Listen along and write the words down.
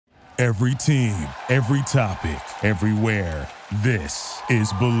Every team, every topic, everywhere. This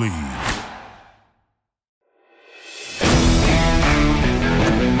is Believe.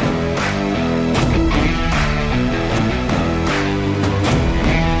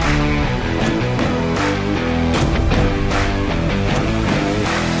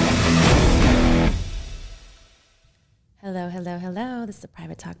 Hello. This is the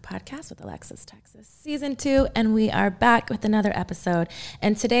Private Talk Podcast with Alexis Texas, Season 2, and we are back with another episode.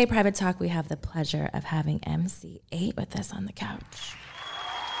 And today, Private Talk, we have the pleasure of having MC8 with us on the couch.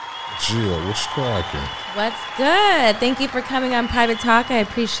 Jill, what's cracking? What's good? Thank you for coming on Private Talk. I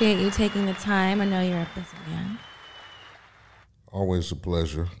appreciate you taking the time. I know you're a busy man. Always a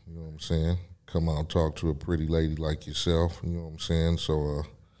pleasure, you know what I'm saying? Come out and talk to a pretty lady like yourself, you know what I'm saying? So,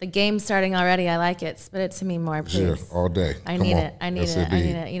 the game's starting already. I like it. Spit it to me more, please. Sure, all day. I need it.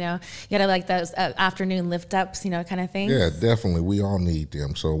 You know, you gotta like those afternoon lift ups, you know, kind of things. Yeah, definitely. We all need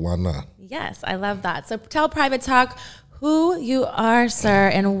them, so why not? Yes, I love that. So tell Private Talk who you are, sir,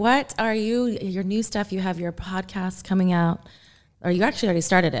 and what are your new stuff. You have your podcast coming out, or you actually already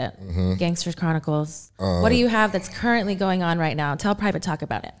started it, Gangsters Chronicles. What do you have that's currently going on right now? Tell Private Talk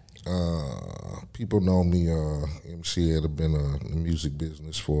about it. People know me, MC Ed, have been in the music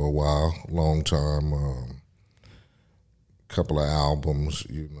business for a while, long time. Couple of albums,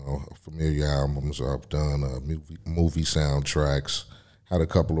 you know, familiar albums I've done, movie soundtracks, had a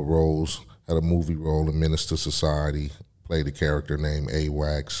couple of roles, had a movie role in Minister Society, played a character named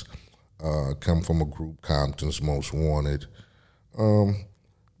AWAX, come from a group, Compton's Most Wanted.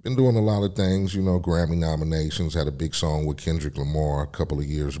 Been doing a lot of things, you know, Grammy nominations, had a big song with Kendrick Lamar a couple of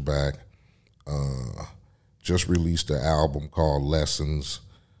years back. Just released an album called Lessons,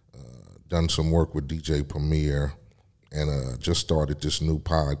 done some work with DJ Premier, and just started this new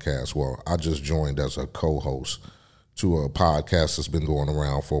podcast. Well, I just joined as a co-host to a podcast that's been going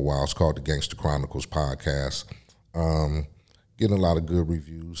around for a while. It's called the Gangster Chronicles Podcast. Getting a lot of good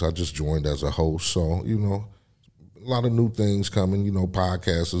reviews. I just joined as a host, so, you know, a lot of new things coming. You know,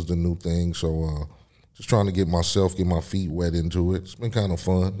 podcast is the new thing, so just trying to get my feet wet into it. It's been kind of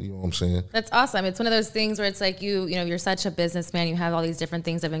fun, you know what I'm saying? That's awesome. It's one of those things where it's like you know, you're such a businessman. You have all these different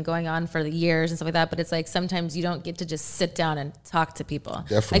things that have been going on for the years and stuff like that, but it's like sometimes you don't get to just sit down and talk to people.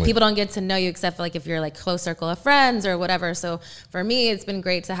 Definitely. Like people don't get to know you except for like if you're like close circle of friends or whatever. So for me, it's been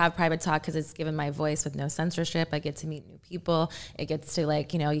great to have Private Talk because it's given my voice with no censorship. I get to meet new people. It gets to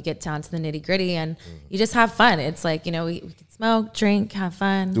like, you know, you get down to the nitty gritty and you just have fun. It's like, you know, we can smoke, drink, have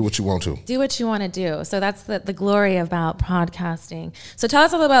fun. Do what you want to. Do what you want to do. So that's the glory about podcasting. So tell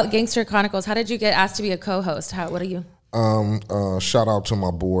us a little about Gangster Chronicles. How did you get asked to be a co-host? What are you? Shout out to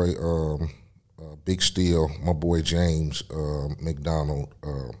my boy, Big Steel, my boy James McDonald.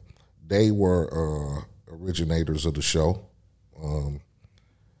 They were originators of the show.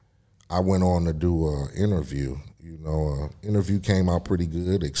 I went on to do an interview. You know, interview came out pretty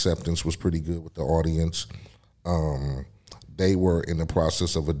good. Acceptance was pretty good with the audience. They were in the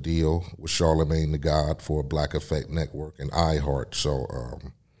process of a deal with Charlemagne the God for Black Effect Network and iHeart. So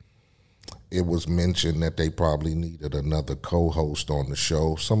it was mentioned that they probably needed another co-host on the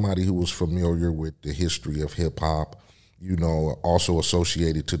show, somebody who was familiar with the history of hip-hop, you know, also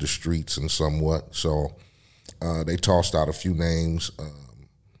associated to the streets and somewhat. So they tossed out a few names.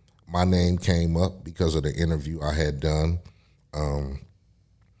 My name came up because of the interview I had done.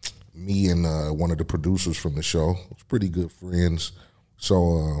 Me and one of the producers from the show was pretty good friends.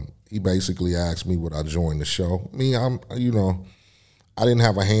 So he basically asked me would I join the show. I didn't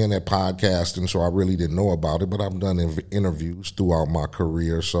have a hand at podcasting, so I really didn't know about it, but I've done interviews throughout my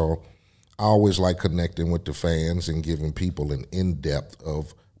career. So I always like connecting with the fans and giving people an in-depth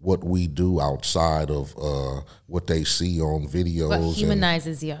of what we do outside of what they see on videos. What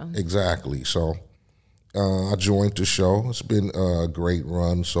humanizes you. Exactly. So I joined the show. It's been a great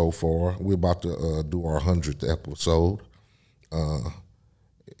run so far. We're about to do our 100th episode.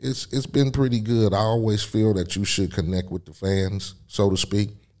 It's been pretty good. I always feel that you should connect with the fans, so to speak.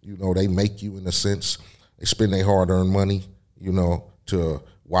 You know, they make you in a sense. They spend their hard-earned money, you know, to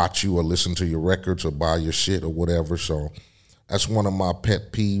watch you or listen to your records or buy your shit or whatever. So that's one of my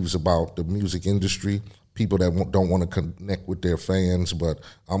pet peeves about the music industry. People that don't want to connect with their fans, but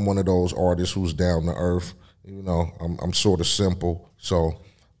I'm one of those artists who's down to earth. You know, I'm sort of simple, so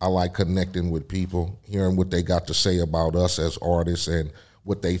I like connecting with people, hearing what they got to say about us as artists and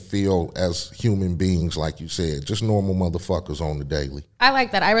what they feel as human beings, like you said, just normal motherfuckers on the daily. I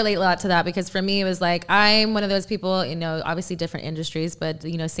like that. I relate a lot to that because for me, it was like, I'm one of those people, obviously different industries, but,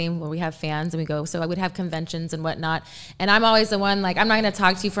 same where we have fans and we go. So I would have conventions and whatnot. And I'm always the one, like, I'm not going to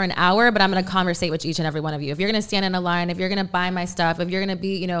talk to you for an hour, but I'm going to conversate with each and every one of you. If you're going to stand in a line, if you're going to buy my stuff, if you're going to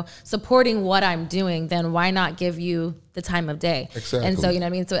be, supporting what I'm doing, then why not give you the time of day? Exactly. And so, you know what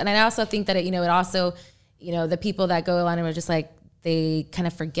I mean? So, and I also think that, it also, the people that go on and are just like, they kind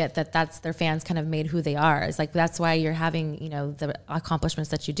of forget that that's their fans kind of made who they are. It's like, that's why you're having, the accomplishments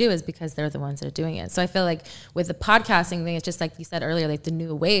that you do is because they're the ones that are doing it. So I feel like with the podcasting thing, it's just like you said earlier, like the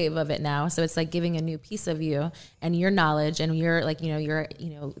new wave of it now. So it's like giving a new piece of you and your knowledge and your like,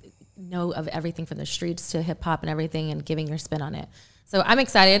 know of everything from the streets to hip hop and everything and giving your spin on it. So I'm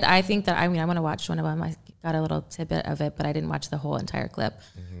excited. I think that, I want to watch one of them. I got a little tidbit of it, but I didn't watch the whole entire clip.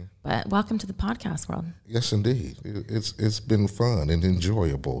 Mm-hmm. But welcome to the podcast world. Yes, indeed. It's been fun and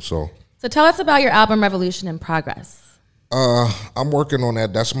enjoyable. So tell us about your album, Revolution in Progress. I'm working on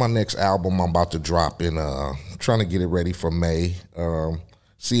that. That's my next album I'm about to drop in, trying to get it ready for May.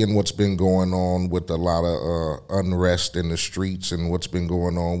 Seeing what's been going on with a lot of unrest in the streets and what's been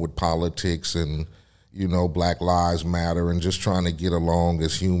going on with politics and, Black Lives Matter and just trying to get along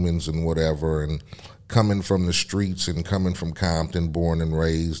as humans and whatever, and coming from the streets and coming from Compton, born and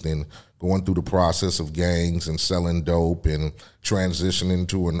raised, and going through the process of gangs and selling dope and transitioning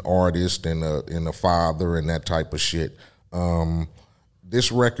to an artist and a father and that type of shit.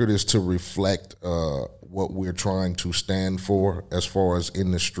 This record is to reflect what we're trying to stand for as far as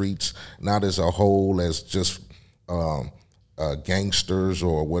in the streets, not as a whole, as just gangsters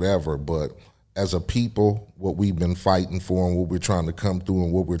or whatever, but as a people, what we've been fighting for and what we're trying to come through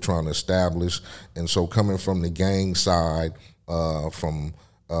and what we're trying to establish. And so coming from the gang side, from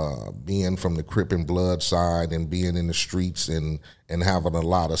being from the Crip and Blood side and being in the streets and having a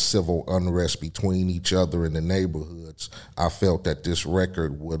lot of civil unrest between each other in the neighborhoods, I felt that this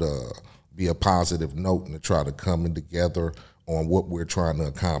record would be a positive note and to try to come together on what we're trying to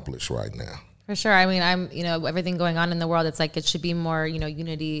accomplish right now. For sure. I'm, everything going on in the world, it's like it should be more,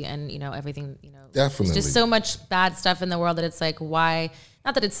 unity and, everything, Definitely. There's just so much bad stuff in the world that it's like, why?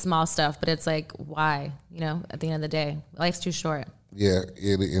 Not that it's small stuff, but it's like, why? At the end of the day, life's too short. Yeah,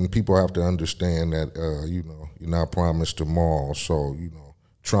 and people have to understand that, you're not promised tomorrow. So,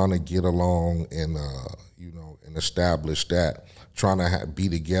 trying to get along and, and establish that, trying to be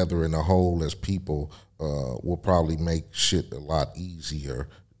together in a whole as people will probably make shit a lot easier.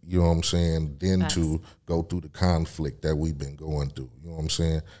 You know what I'm saying? Then to go through the conflict that we've been going through. You know what I'm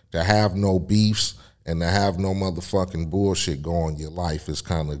saying? To have no beefs and to have no motherfucking bullshit going in your life is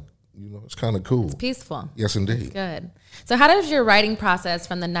kind of, it's kind of cool. It's peaceful. Yes, indeed. It's good. So how does your writing process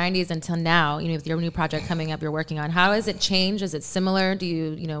from the 90s until now, with your new project coming up you're working on, how has it changed? Is it similar? Do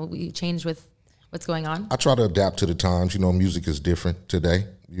you change with what's going on? I try to adapt to the times. Music is different today.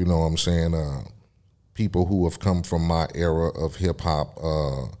 You know what I'm saying? People who have come from my era of hip-hop,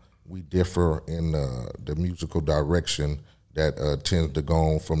 we differ in the musical direction that tends to go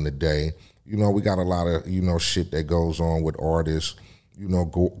on from the day. We got a lot of, shit that goes on with artists,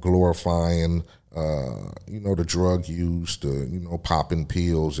 glorifying, the drug use, the, popping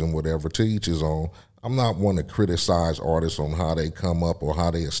pills and whatever, to each his own. I'm not one to criticize artists on how they come up or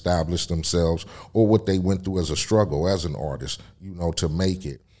how they establish themselves or what they went through as a struggle as an artist, to make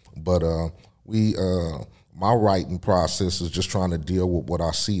it. But my writing process is just trying to deal with what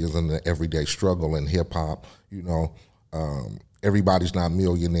I see as an everyday struggle in hip hop. Everybody's not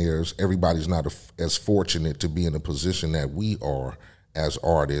millionaires. Everybody's not as fortunate to be in a position that we are as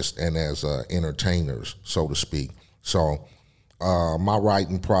artists and as entertainers, so to speak. So my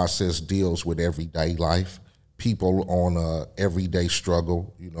writing process deals with everyday life, people on a everyday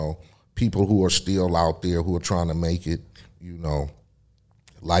struggle, people who are still out there who are trying to make it,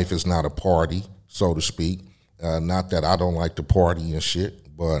 Life is not a party, so to speak. Not that I don't like to party and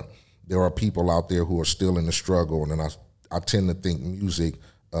shit, but there are people out there who are still in the struggle, and I tend to think music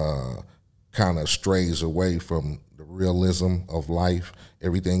kind of strays away from the realism of life.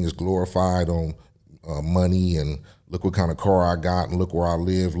 Everything is glorified on money and look what kind of car I got and look where I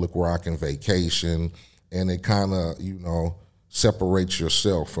live, look where I can vacation, and it kind of, separates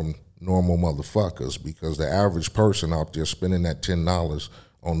yourself from normal motherfuckers because the average person out there spending that $10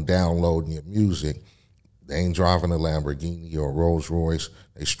 on downloading your music, they ain't driving a Lamborghini or a Rolls Royce.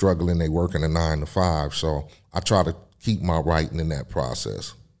 They struggling, they working a 9 to 5. So I try to keep my writing in that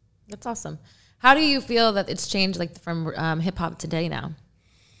process. That's awesome. How do you feel that it's changed from hip hop today now?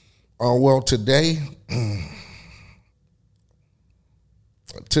 Well, today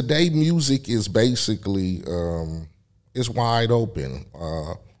music is basically it's wide open.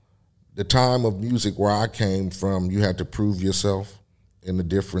 The time of music where I came from, you had to prove yourself in a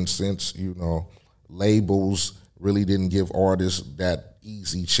different sense. You know, labels really didn't give artists that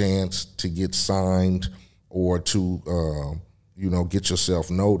easy chance to get signed or to, get yourself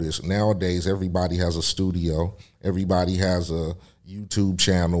noticed. Nowadays, everybody has a studio. Everybody has a YouTube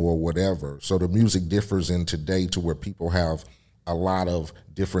channel or whatever. So the music differs in today to where people have a lot of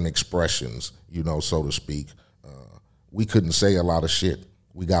different expressions, so to speak. We couldn't say a lot of shit.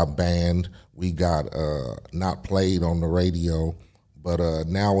 We got banned. We got not played on the radio. But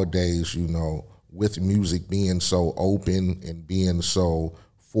nowadays, with music being so open and being so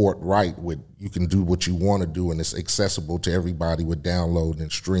forthright with, you can do what you want to do and it's accessible to everybody with downloading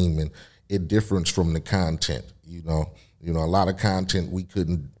and streaming, it differs from the content, a lot of content we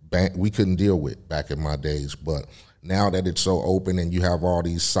couldn't deal with back in my days, but now that it's so open and you have all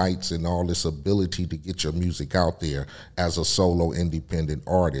these sites and all this ability to get your music out there as a solo independent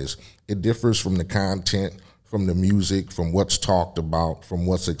artist, it differs from the content, from the music, from what's talked about, from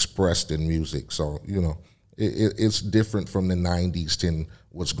what's expressed in music. So, it's different from the 90s to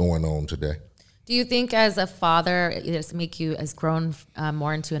what's going on today. Do you think as a father, it's make you as grown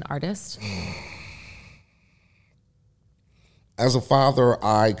more into an artist? As a father,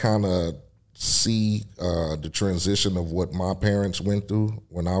 I kind of see the transition of what my parents went through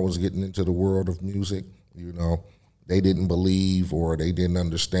when I was getting into the world of music. They didn't believe or they didn't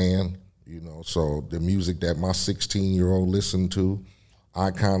understand, so the music that my 16-year-old listened to,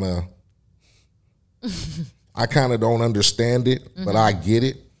 I kind of don't understand it, but I get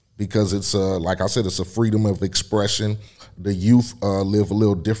it because it's like I said, it's a freedom of expression. The youth live a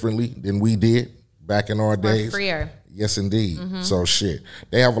little differently than we did back in our days. Freer. Yes, indeed. So shit,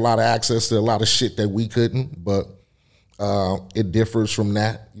 they have a lot of access to a lot of shit that we couldn't, but it differs from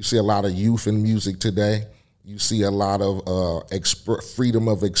that. You see a lot of youth in music today. You see a lot of freedom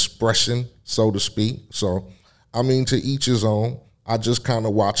of expression, so to speak. So, to each his own. I just kind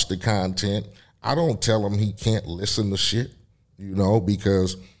of watch the content. I don't tell him he can't listen to shit,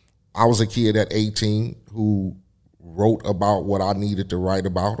 because I was a kid at 18 who wrote about what I needed to write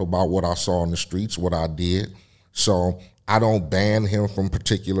about what I saw in the streets, what I did. So I don't ban him from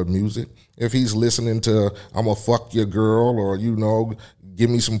particular music. If he's listening to "I'ma fuck your girl" or, "Give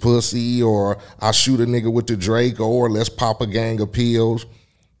me some pussy" or "I shoot a nigga with the Draco" or "Let's pop a gang of pills,"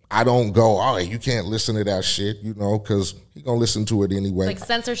 I don't go, "Oh, you can't listen to that shit," because he gonna listen to it anyway. Like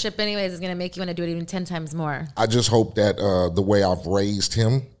censorship anyways is gonna make you want to do it even 10 times more. I just hope that the way I've raised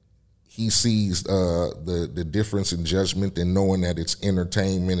him, he sees the difference in judgment and knowing that it's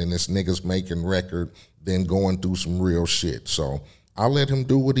entertainment and it's niggas making record than going through some real shit. So I'll let him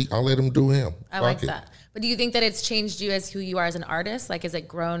do I'll let him do him. I like that. But do you think that it's changed you as who you are as an artist? Like, has it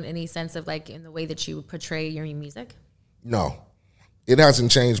grown any sense of like in the way that you portray your music? No, it hasn't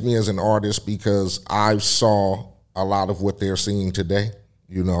changed me as an artist because I saw a lot of what they're seeing today.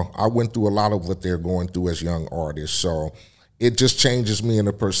 I went through a lot of what they're going through as young artists. So it just changes me in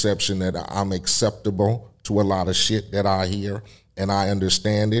the perception that I'm acceptable to a lot of shit that I hear. And I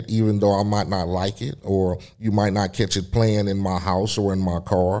understand it, even though I might not like it, or you might not catch it playing in my house or in my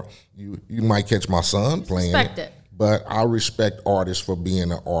car. You might catch my son playing it. But I respect artists for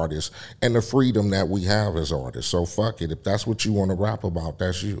being an artist and the freedom that we have as artists. So fuck it. If that's what you want to rap about,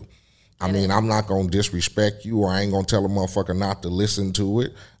 that's you. I'm not going to disrespect you, or I ain't going to tell a motherfucker not to listen to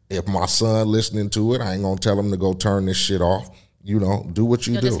it. If my son listening to it, I ain't going to tell him to go turn this shit off. Do what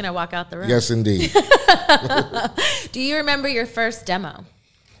you do. You're just going to walk out the room. Yes, indeed. Do you remember your first demo?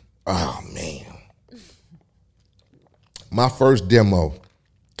 Oh, man. My first demo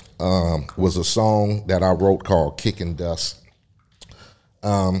was a song that I wrote called Kicking Dust.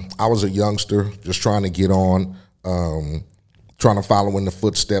 I was a youngster just trying to get on, trying to follow in the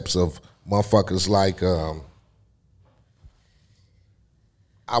footsteps of motherfuckers like...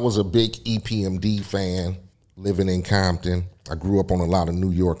 I was a big EPMD fan living in Compton. I grew up on a lot of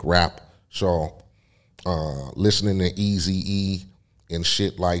New York rap, so listening to Eazy-E and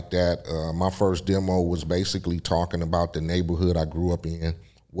shit like that. My first demo was basically talking about the neighborhood I grew up in,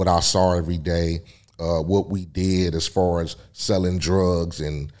 what I saw every day, what we did as far as selling drugs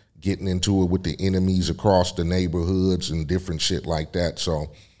and getting into it with the enemies across the neighborhoods and different shit like that.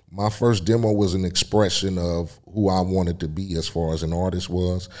 So my first demo was an expression of who I wanted to be as far as an artist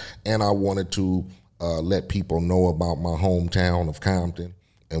was, and I wanted to let people know about my hometown of Compton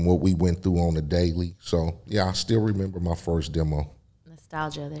and what we went through on the daily. So, yeah, I still remember my first demo.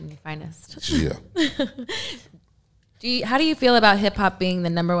 Nostalgia, then your finest. Yeah. How do you feel about hip-hop being the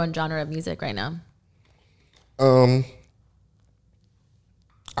 #1 genre of music right now?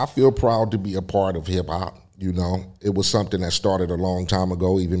 I feel proud to be a part of hip-hop. You know, it was something that started a long time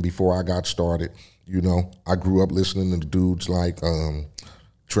ago, even before I got started. You know, I grew up listening to dudes like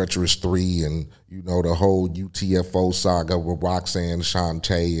Treacherous 3 and, you know, the whole UTFO saga with Roxanne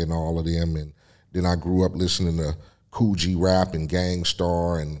Shante and all of them. And then I grew up listening to Kool G Rap and Gang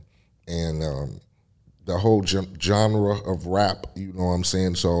Starr and the whole genre of rap, you know what I'm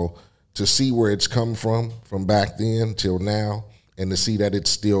saying? So to see where it's come from back then till now, and to see that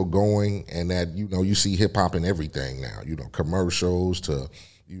it's still going, and that, you know, you see hip hop in everything now, you know, commercials to,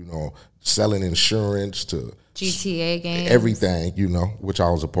 you know, selling insurance to GTA games, everything, you know, which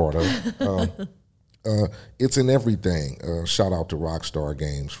I was a part of. It's in everything. Shout out to Rockstar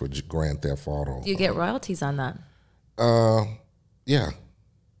Games for Grand Theft Auto. Do you get royalties on that? Yeah.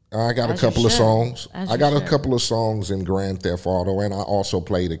 I got As a couple you of should. songs. As I you got a should. couple of songs in Grand Theft Auto, and I also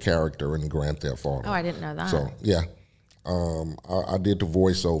played a character in Grand Theft Auto. Oh, I didn't know that. So, yeah. I did the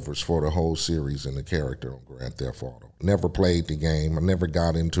voiceovers for the whole series and the character on Grand Theft Auto. Never played the game. I never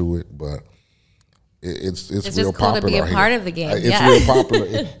got into it, but it's It's real just cool popular to be a here. part of the game. It's Yeah. real popular.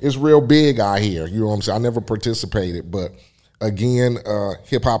 It's real big out here. You know what I'm saying? I never participated, but again,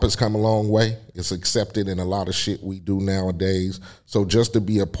 hip hop has come a long way. It's accepted in a lot of shit we do nowadays. So just to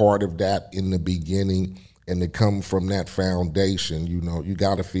be a part of that in the beginning and to come from that foundation, you know, you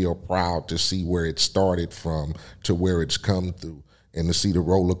got to feel proud to see where it started from to where it's come through, and to see the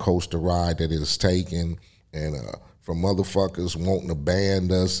roller coaster ride that it's taken, and from motherfuckers wanting to ban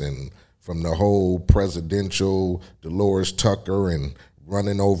us, and from the whole presidential Dolores Tucker and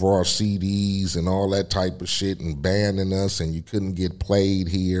running over our CDs and all that type of shit and banning us, and you couldn't get played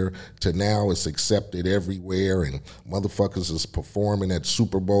here, to now it's accepted everywhere, and motherfuckers is performing at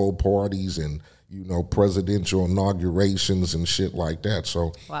Super Bowl parties and, you know, presidential inaugurations and shit like that.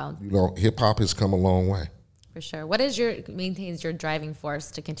 So, Wow. you know, hip hop has come a long way. For sure. What is maintains your driving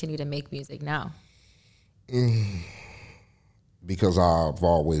force to continue to make music now? Because I've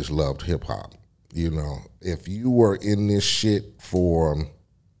always loved hip hop. You know, if you were in this shit for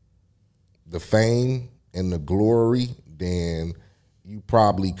the fame and the glory, then you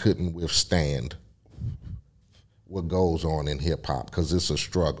probably couldn't withstand what goes on in hip hop, because it's a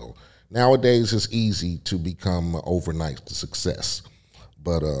struggle. Nowadays, it's easy to become an overnight success.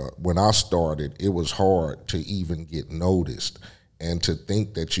 But when I started, it was hard to even get noticed, and to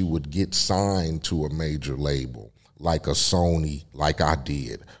think that you would get signed to a major label like a Sony, like I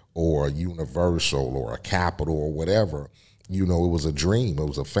did, or a Universal or a Capitol or whatever. You know, it was a dream. It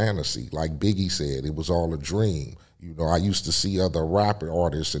was a fantasy. Like Biggie said, it was all a dream. You know, I used to see other rapper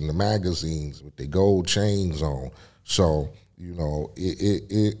artists in the magazines with their gold chains on. So, you know,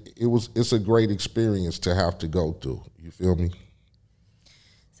 it's a great experience to have to go through. You feel me?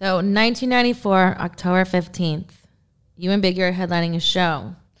 So 1994, October 15th, you and Biggie are headlining a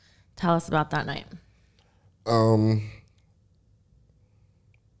show. Tell us about that night.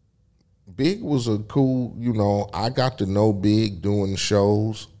 Big was a cool, you know, I got to know Big doing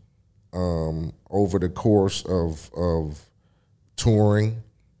shows over the course of touring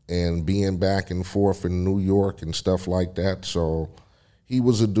and being back and forth in New York and stuff like that. So he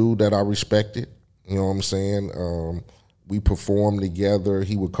was a dude that I respected, you know what I'm saying? We performed together.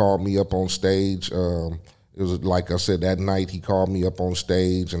 He would call me up on stage. It was like I said, that night he called me up on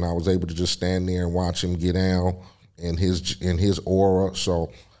stage, and I was able to just stand there and watch him get down in his aura.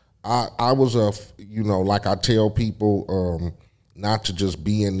 So I was you know, like I tell people, not to just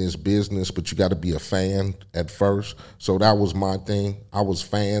be in this business, but you got to be a fan at first. So that was my thing. I was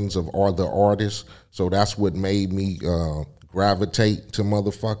fans of other artists, so that's what made me gravitate to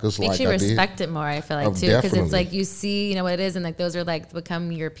motherfuckers Makes like you I did. respect it more, I feel like, Oh, too, because it's definitely. like you see, you know, what it is, and like those are like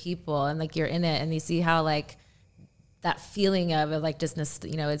become your people, and like you're in it, and you see how like that feeling of like just,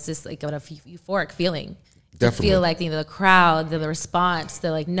 you know, it's just like a euphoric feeling. To Definitely. feel like, you know, the crowd, the response, the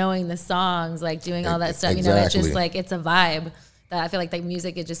like knowing the songs, like doing all that stuff, you know, it's just Exactly. like, it's a vibe that I feel like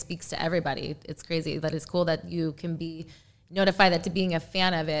music, it just speaks to everybody. It's crazy, but it's cool that you can be notified that to being a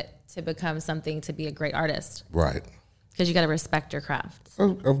fan of it, to become something, to be a great artist, Right. because you got to respect your craft.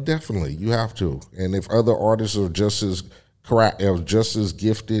 Definitely, you have to. And if other artists are just as just as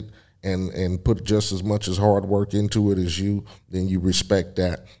gifted and put just as much as hard work into it as you, then you respect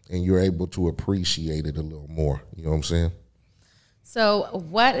that and you're able to appreciate it a little more. You know what I'm saying? So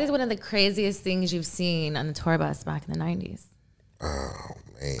what is one of the craziest things you've seen on the tour bus back in the 90s? Oh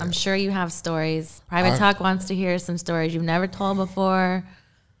man, I'm sure you have stories. Private Talk wants to hear some stories you've never told before.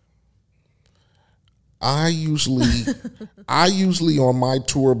 I usually on my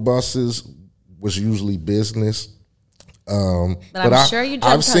tour buses was usually business. But I'm sure you jumped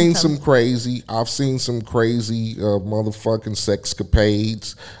I've seen on some crazy. I've seen some crazy motherfucking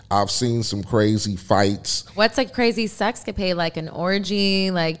sexcapades. I've seen some crazy fights. What's a crazy sexcapade? Like an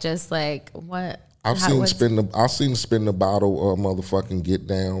orgy? Like just like what? I've seen spin the bottle motherfucking get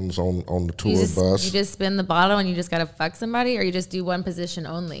downs on the tour bus. You just spin the bottle and you just gotta fuck somebody, or you just do one position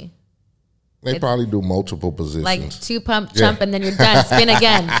only? They probably do multiple positions. Like 2 pump jump and then you're done. Spin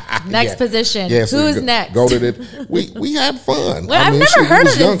again. Next position. Yeah, so who's next? Go to the. We had fun. Well, I've never heard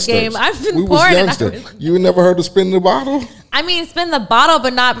of this game. I've been bored. You never heard of spin the bottle? I mean, spin the bottle,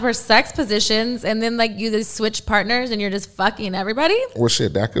 but not for sex positions. And then like you just switch partners and you're just fucking everybody. Well,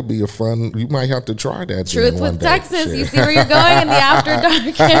 shit, that could be a fun. You might have to try that. Truth with Texas. Shit. You see where you're going in the after dark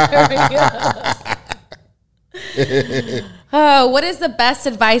area. Oh, what is the best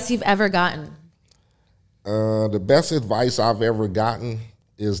advice you've ever gotten? The best advice I've ever gotten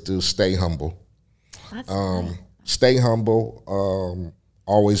is to stay humble. That's nice. Stay humble.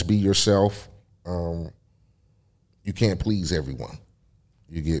 Always be yourself. You can't please everyone.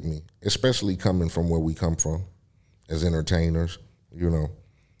 You get me? Especially coming from where we come from as entertainers. You know,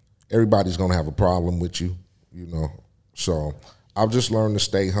 everybody's going to have a problem with you, you know. So I've just learned to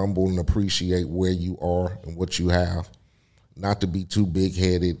stay humble and appreciate where you are and what you have. Not to be too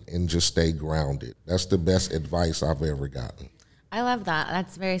big-headed and just stay grounded. That's the best advice I've ever gotten. I love that.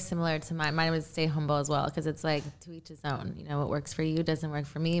 That's very similar to mine. Mine was stay humble as well, because it's like to each his own. You know, what works for you doesn't work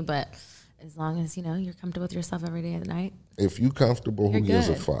for me, but as long as, you know, you're comfortable with yourself every day of the night. If you comfortable, who gives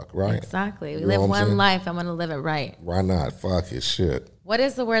a fuck, right? Exactly. We live one life. I'm going to live it right. Why not? Fuck it, shit. What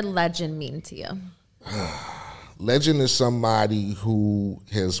does the word legend mean to you? Legend is somebody who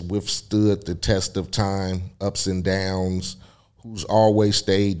has withstood the test of time, ups and downs, who's always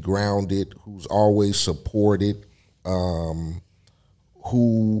stayed grounded, who's always supported, who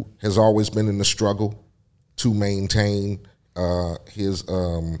has always been in the struggle to maintain his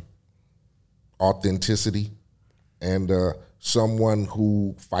authenticity, and someone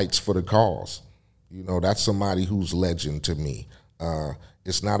who fights for the cause. You know, that's somebody who's legend to me.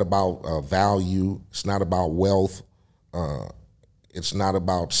 It's not about value. It's not about wealth. It's not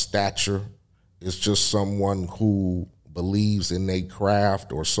about stature. It's just someone who believes in their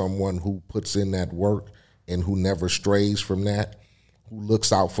craft, or someone who puts in that work and who never strays from that, who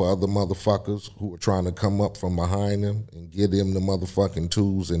looks out for other motherfuckers who are trying to come up from behind them and give them the motherfucking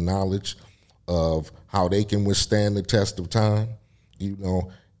tools and knowledge of how they can withstand the test of time, you know,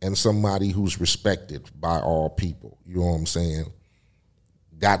 and somebody who's respected by all people, you know what I'm saying?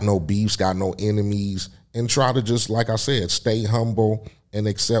 Got no beefs, got no enemies, and try to just, like I said, stay humble and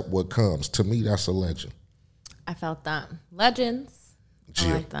accept what comes. To me, that's a legend. I felt that. Legends.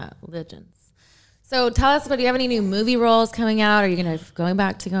 I like that. Legends. So tell us, do you have any new movie roles coming out? Are you going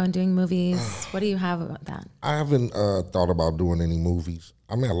back to doing movies? What do you have about that? I haven't thought about doing any movies.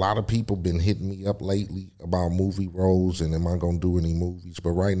 I mean, a lot of people been hitting me up lately about movie roles and am I going to do any movies?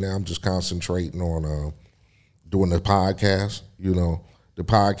 But right now I'm just concentrating on doing the podcast. You know, the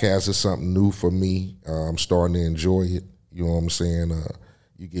podcast is something new for me. I'm starting to enjoy it. You know what I'm saying?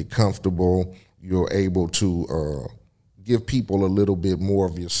 You get comfortable. You're able to give people a little bit more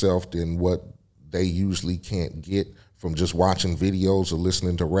of yourself than what they usually can't get from just watching videos or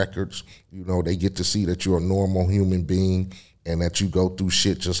listening to records. You know, they get to see that you're a normal human being and that you go through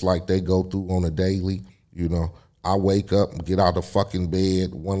shit just like they go through on a daily. You know, I wake up, get out of fucking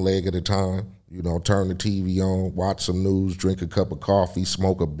bed one leg at a time, you know, turn the TV on, watch some news, drink a cup of coffee,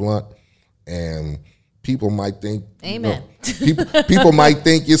 smoke a blunt, and people might think, amen. You know, people might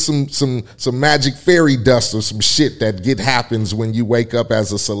think it's some magic fairy dust or some shit that happens when you wake up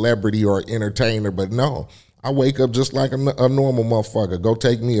as a celebrity or entertainer. But no, I wake up just like a normal motherfucker. Go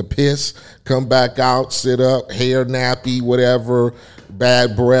take me a piss, come back out, sit up, hair nappy, whatever,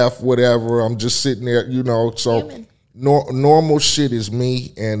 bad breath, whatever. I'm just sitting there, you know. So normal shit is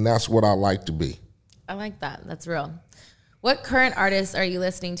me, and that's what I like to be. I like that. That's real. What current artists are you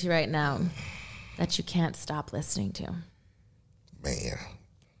listening to right now that you can't stop listening to? Man.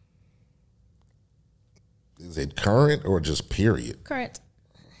 Is it current or just period? Current.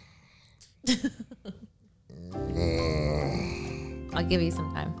 I'll give you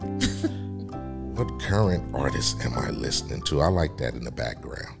some time. What current artist am I listening to? I like that in the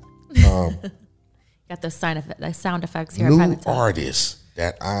background. Got those sound effects here. New artists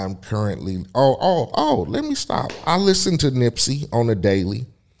that I'm currently... Oh, let me stop. I listen to Nipsey on a daily.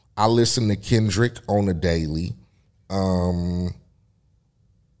 I listen to Kendrick on a daily.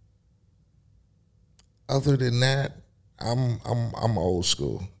 Other than that, I'm old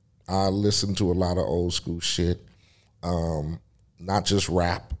school. I listen to a lot of old school shit. Not just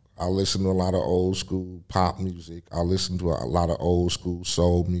rap. I listen to a lot of old school pop music. I listen to a lot of old school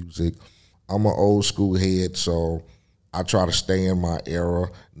soul music. I'm an old school head, so I try to stay in my era.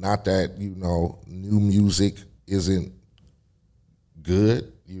 Not that, new music isn't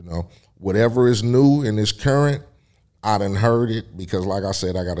good, Whatever is new and is current, I done heard it because, like I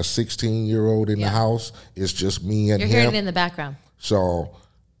said, I got a 16-year-old in the house. It's just me and You're him. hearing it in the background. So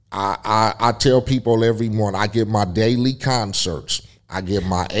I tell people every morning, I get my daily concerts. I get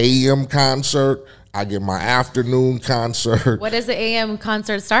my AM concert. I get my afternoon concert. What does the AM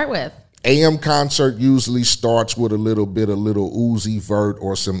concert start with? AM concert usually starts with a little bit of Lil Uzi Vert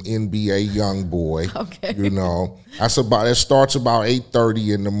or some NBA YoungBoy. Okay. It starts about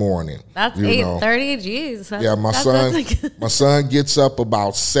 8:30 in the morning. That's 8:30. Jeez. Yeah, my son gets up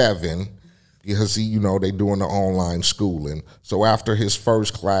about 7 because they doing the online schooling. So after his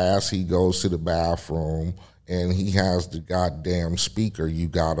first class, he goes to the bathroom. And he has the goddamn speaker you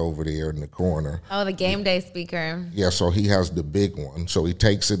got over there in the corner. Oh, the game day speaker. Yeah, so he has the big one. So he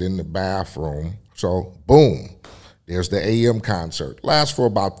takes it in the bathroom. So, boom, there's the AM concert. Lasts for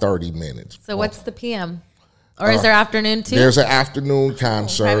about 30 minutes. So what's the PM? Or is there afternoon too? There's an afternoon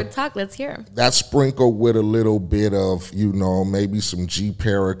concert. Private talk, let's hear. That's sprinkled with a little bit of, maybe some G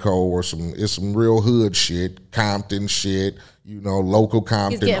Perico or some real hood shit, Compton shit. Local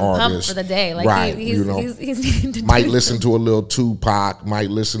Compton he's getting artists. Pumped for the day. Like right. He's needing to might listen to a little Tupac, might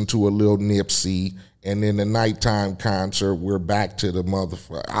listen to a little Nipsey, and then the nighttime concert, we're back to the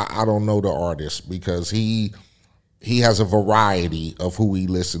motherfucker. I don't know the artist because he has a variety of who he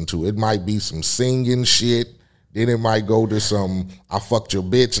listened to. It might be some singing shit. Then it might go to some "I fucked your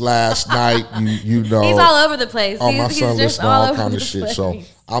bitch last night." He's all over the place. Oh, my son listens to all kind of shit. So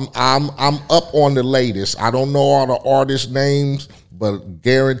I'm up on the latest. I don't know all the artist names, but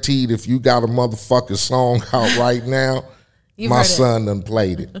guaranteed if you got a motherfucking song out right now, my son done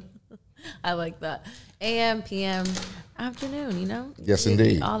played it. I like that. AM, PM, afternoon. Yes,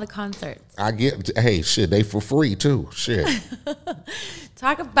 indeed. All the concerts. They for free too. Shit.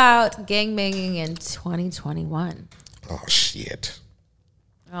 Talk about gangbanging in 2021. Oh, shit.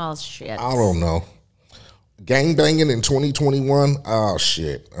 Oh, shit. I don't know. Gangbanging in 2021? Oh,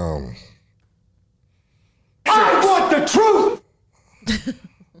 shit. I want the truth!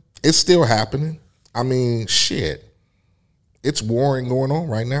 It's still happening. I mean, shit. It's warring going on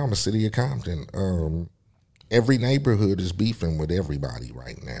right now in the city of Compton. Every neighborhood is beefing with everybody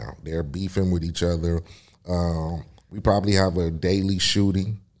right now. They're beefing with each other. We probably have a daily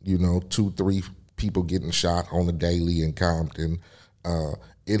shooting, 2-3 people getting shot on a daily in Compton.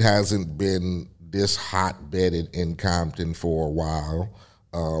 It hasn't been this hot-bedded in Compton for a while.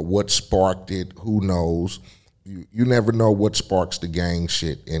 What sparked it, who knows? You never know what sparks the gang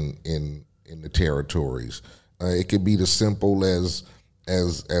shit in the territories. It could be as simple as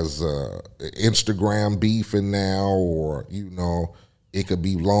Instagram beefing now, or, it could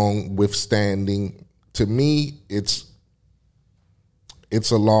be long withstanding. To me, it's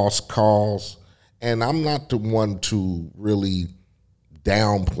a lost cause, and I'm not the one to really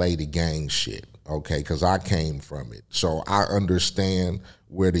downplay the gang shit, okay, because I came from it. So I understand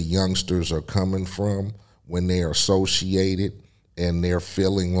where the youngsters are coming from when they're associated and they're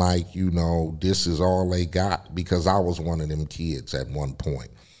feeling like, this is all they got, because I was one of them kids at one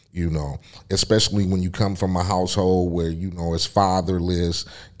point. Especially when you come from a household where, it's fatherless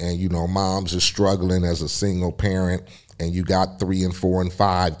and, moms are struggling as a single parent, and you got 3 and 4 and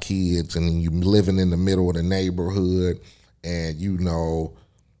 5 kids, and you living in the middle of the neighborhood, and,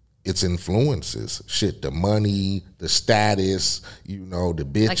 it's influences. Shit, the money, the status, the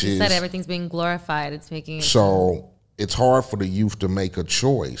bitches. Like you said, everything's being glorified. It's making it. So it's hard for the youth to make a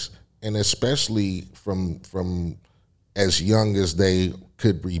choice, and especially from as young as they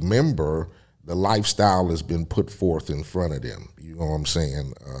could remember, the lifestyle has been put forth in front of them. You know what I'm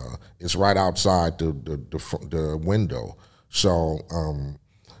saying? It's right outside the window. So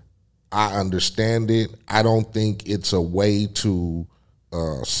I understand it. I don't think it's a way to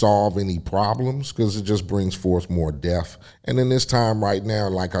solve any problems, because it just brings forth more death. And in this time right now,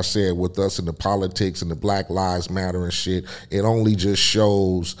 like I said, with us in the politics and the Black Lives Matter and shit, it only just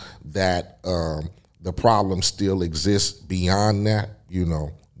shows that the problem still exists beyond that.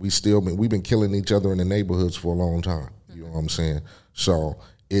 We've been killing each other in the neighborhoods for a long time. You know what I'm saying? So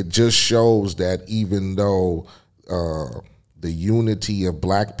it just shows that even though the unity of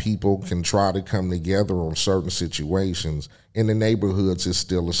black people can try to come together on certain situations, in the neighborhoods it's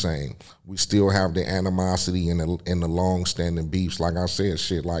still the same. We still have the animosity and the long-standing beefs. Like I said,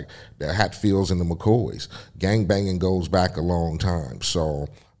 shit like the Hatfields and the McCoys. Gangbanging goes back a long time. So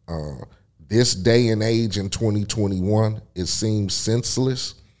this day and age in 2021, it seems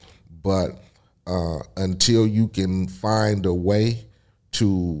senseless, but until you can find a way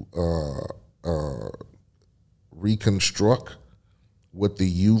to reconstruct what the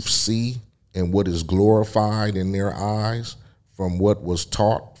youth see and what is glorified in their eyes from what was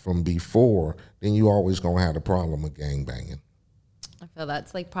taught from before, then you always going to have a problem with gangbanging. I feel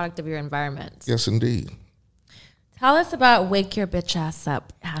that's like product of your environment. Yes, indeed. Tell us about Wake Your Bitch Ass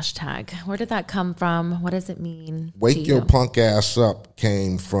Up hashtag. Where did that come from? What does it mean? Wake Your Punk Ass Up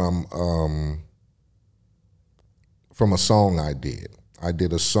came from a song I did. I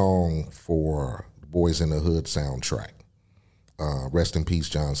did a song for Boys in the Hood soundtrack. Rest in peace,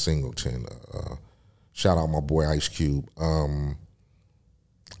 John Singleton. Shout out my boy Ice Cube.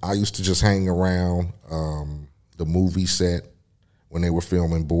 I used to just hang around the movie set when they were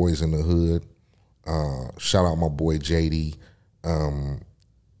filming Boys in the Hood. Shout out my boy JD.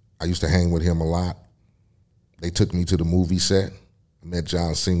 I used to hang with him a lot. They took me to the movie set. I met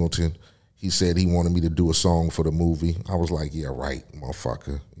John Singleton. He said he wanted me to do a song for the movie. I was like, yeah, right,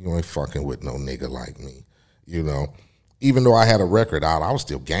 motherfucker. You ain't fucking with no nigga like me, you know. Even though I had a record out, I was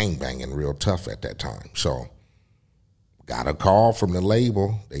still gangbanging real tough at that time. So got a call from the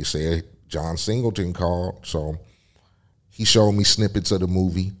label. They said John Singleton called. So he showed me snippets of the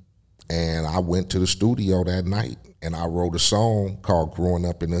movie. And I went to the studio that night and I wrote a song called Growing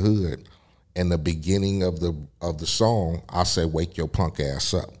Up in the Hood. And the beginning of the song, I said, wake your punk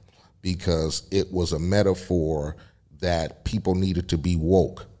ass up, because it was a metaphor that people needed to be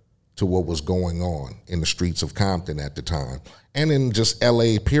woke to what was going on in the streets of Compton at the time, and in just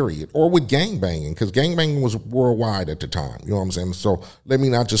LA period, or with gangbanging, because gangbanging was worldwide at the time, you know what I'm saying? So let me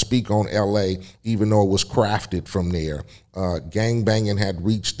not just speak on LA, even though it was crafted from there. Gangbanging had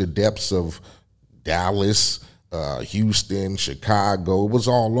reached the depths of Dallas, Houston, Chicago. It was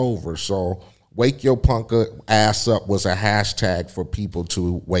all over. So Wake Your Punk Ass Up was a hashtag for people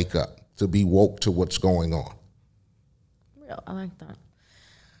to wake up, to be woke to what's going on. Real, I like that.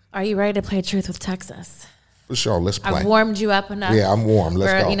 Are you ready to play Truth with Texas? For sure, let's play. I've warmed you up enough. Yeah, I'm warm.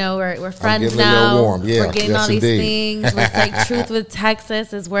 Let's go. You know, we're friends getting now. a little warm. Yeah, we're getting yes, all these indeed. things. It's like Truth with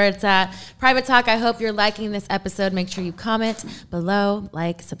Texas is where it's at. Private Talk, I hope you're liking this episode. Make sure you comment below,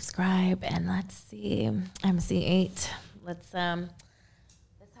 like, subscribe, and let's see. MC8. That's how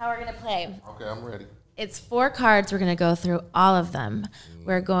we're gonna play. Okay, I'm ready. It's 4 cards. We're going to go through all of them.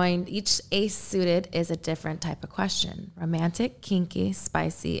 Each ace suited is a different type of question. Romantic, kinky,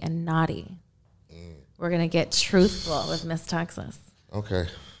 spicy, and naughty. We're going to get truthful with Miss Texas. Okay.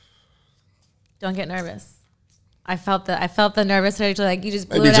 Don't get nervous. I felt the nervous energy, like you just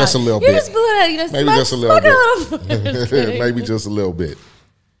blew Maybe it just out. a little You bit. just blew it out. You just Maybe smoke, just a little smoke bit. a little. Just kidding. Maybe just a little bit.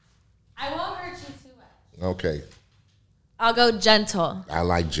 I won't hurt you too much. Okay. I'll go gentle. I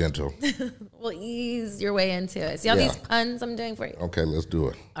like gentle. We'll ease your way into it. See all Yeah. these puns I'm doing for you? Okay, let's do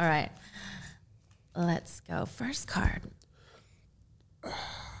it. All right. Let's go. First card.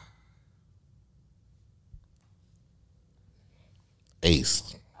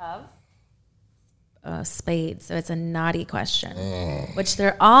 Ace. Spades. So it's a naughty question, which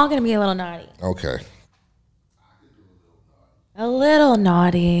they're all going to be a little naughty. Okay. A little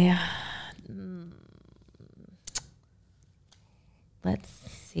naughty. Let's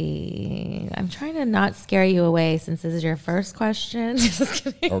see. I'm trying to not scare you away since this is your first question. Just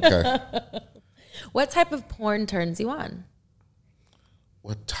kidding. Okay. What type of porn turns you on?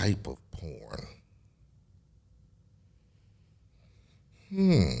 What type of porn?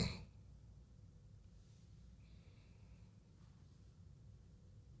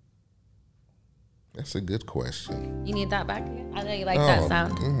 That's a good question. You need that back again? I know you like that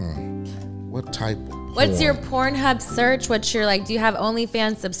sound. What type of porn? What's your Pornhub search? What's your, like, do you have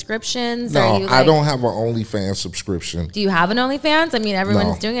OnlyFans subscriptions? No, Are you, I like, don't have an OnlyFans subscription. Do you have an OnlyFans? I mean,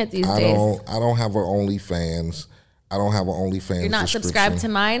 everyone's No, doing it these I days. I don't have an OnlyFans. I don't have an OnlyFans. You're not subscription. subscribed to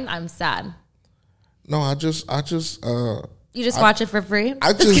mine? I'm sad. No, I just You just watch it for free?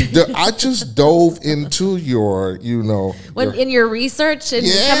 I just dove into your, When in your research and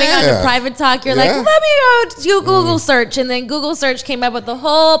Yeah. coming on your private talk, you're like, Yeah. let me go do Google search, and then Google search came up with a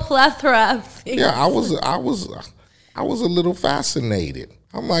whole plethora of things. yeah, I was a little fascinated.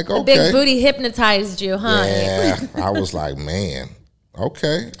 I'm like, okay, Big booty hypnotized you, huh? yeah. I was like, man,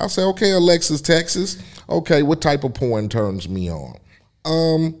 okay. I said, okay, Alexis, Texas. Okay, what type of porn turns me on?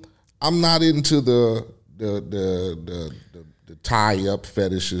 I'm not into the tie-up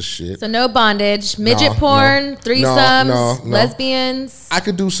fetishes shit. So no bondage, midget No, porn, no. threesomes, No. lesbians. I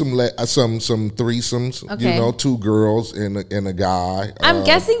could do some threesomes. Okay. 2 girls and a guy. I'm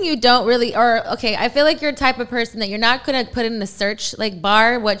guessing you don't really, I feel like you're a type of person that you're not gonna put in the search like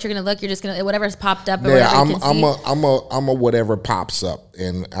bar what you're gonna look. You're just gonna whatever's popped up. Or Yeah, whatever you can see. I'm a whatever pops up.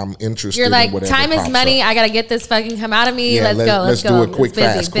 and I'm interested. You're like, in whatever time is pops money. up. I gotta get this fucking come out of me. Yeah, Let's go. Let's do it quick,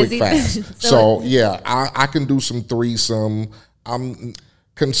 fast, quick, fast. So So yeah, I can do some threesome. I'm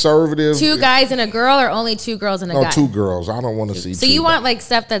conservative. 2 guys and a girl, or only 2 girls and a No, guy? 2 girls. I don't want to see. So 2 you guys. want like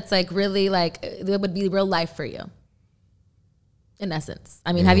stuff that's like really like that would be real life for you, in essence.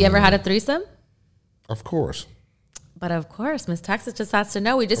 I mean, have you ever had a threesome? Of course. But of course, Miss Texas just has to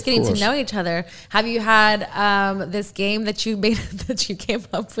know. We're just Of getting course. to know each other. Have you had this game that you made that you came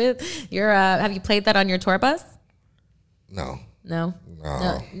up with? Have you played that on your tour bus? No. No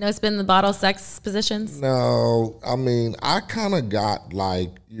spin the bottle sex positions? No, I mean, I kind of got like,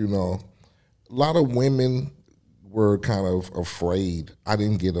 a lot of women were kind of afraid. I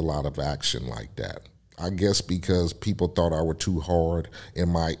didn't get a lot of action like that. I guess because people thought I were too hard in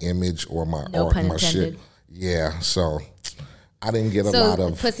my image or my No art pun and my intended. shit. Yeah, so I didn't get a So lot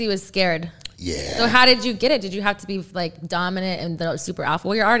of. pussy was scared. Yeah. So how did you get it? Did you have to be like dominant and the super alpha?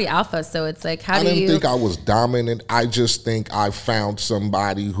 Well, you're already alpha, so it's like, how I do you? didn't think I was dominant. I just think I found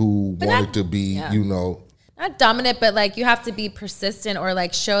somebody who wanted to be, yeah. Not dominant, but like you have to be persistent or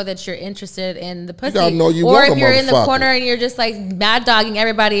like show that you're interested in the pussy. gotta know you or want if a you're in the motherfucker. corner and you're just like mad dogging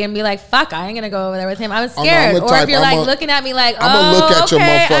everybody and be like, fuck, I ain't gonna go over there with him. I was I'm scared. the Or type- if you're I'm like a- looking at me like, I'ma look at your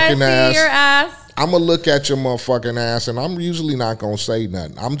okay, motherfucking I ass. see your ass. I'm going to look at your motherfucking ass, and I'm usually not going to say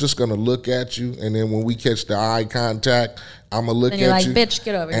nothing. I'm just going to look at you, and then when we catch the eye contact, I'm going to look Then at you're like, you. bitch,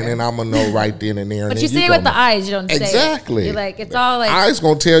 get over and here. then I'm going to know right then and there. But and you then say it with the eyes, you don't say it. Exactly. You're like, it's all like, Eyes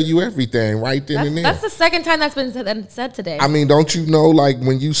going to tell you everything right then and there. that's the second time that's been said today. I mean, don't you know, like,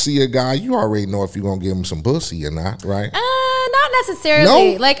 when you see a guy, you already know if you're going to give him some pussy or not, right? Not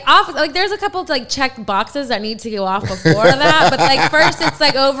necessarily. No? Like there's a couple of like check boxes that need to go off before that. But like first it's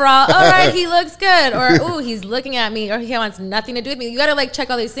like overall, all right, he looks good, or ooh, he's looking at me, or he wants nothing to do with me. You gotta like check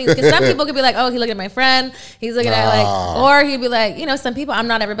all these things because some people could be like, oh, he looking at my friend, he's looking at like, or he'd be like, some people, I'm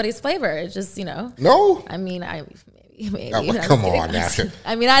not everybody's flavor. It's just No? I mean, maybe. Oh, I'm just come kidding. on now.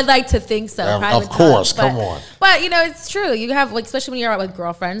 I mean, I'd like to think so. Of private course, talk, come on. But it's true. You have like, especially when you're out with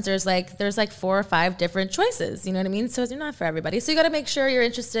girlfriends, there's like 4 or 5 different choices. You know what I mean? So it's not for everybody. So you got to make sure you're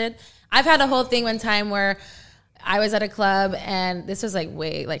interested. I've had a whole thing one time where I was at a club, and this was like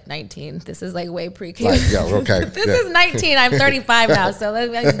way like 19. This is like way pre-K. Okay. This is 19. I'm 35 now, so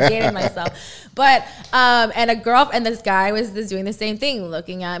I'm just dating myself. But and this guy was doing the same thing,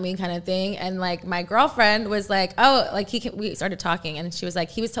 looking at me, kind of thing. And like my girlfriend was like, oh, like we started talking, and she was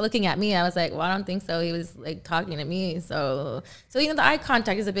like, he was looking at me. I was like, well, I don't think so. He was like talking to me. So the eye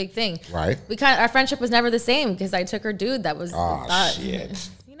contact is a big thing, Right. Our friendship was never the same because I took her dude that was Shit.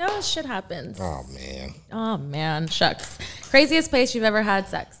 shit happens. Oh, man, shucks. Craziest place you've ever had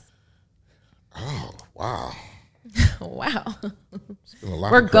sex? Oh, wow. Wow. It's been a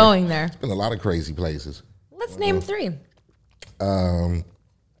lot We're of going there. It's been a lot of crazy places. Let's name 3.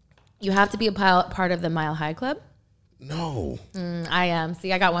 You have to be a part of the Mile High Club. No. I am.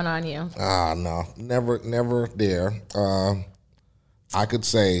 See, I got one on you. No. Never there. I could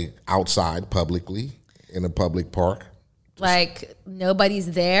say outside publicly in a public park. Like nobody's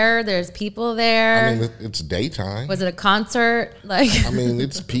there. There's people there. I mean, it's daytime. Was it a concert? Like, I mean,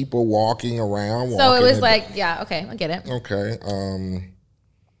 it's people walking around. so it was like, yeah, okay, I get it. Okay.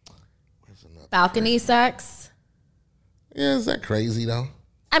 Balcony sex. Yeah, is that crazy though?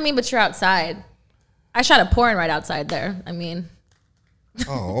 I mean, but you're outside. I shot a porn right outside there. I mean,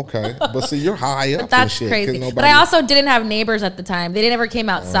 Oh, okay. But see, you're high up. that's and shit. crazy. Nobody... But I also didn't have neighbors at the time. They never came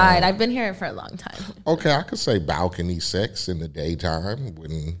outside. I've been here for a long time. Okay, I could say balcony sex in the daytime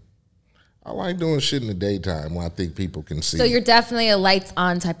when I like doing shit in the daytime when I think people can see. So you're definitely a lights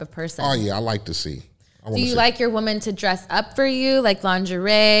on type of person. Oh yeah, I like to see. Do you like your woman to dress up for you, like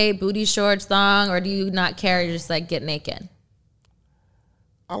lingerie, booty shorts, thong, or do you not care? You just like get naked?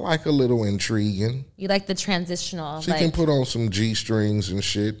 I like a little intriguing. You like the transitional. She can put on some G-strings and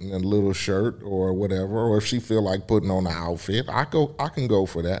shit and a little shirt or whatever. Or if she feel like putting on an outfit, I can go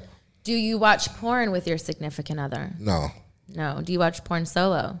for that. Do you watch porn with your significant other? No. No. Do you watch porn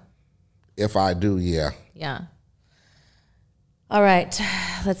solo? If I do, yeah. Yeah. All right.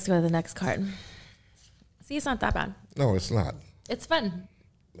 Let's go to the next card. See, it's not that bad. No, it's not. It's fun.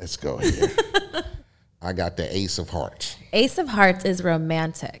 Let's go here. I got the Ace of Hearts. Ace of Hearts is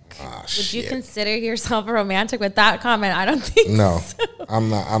romantic. Would you consider yourself a romantic with that comment? I don't think No, so.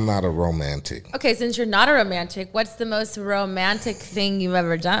 I'm not a romantic. Okay, since you're not a romantic, what's the most romantic thing you've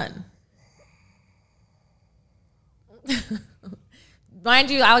ever done?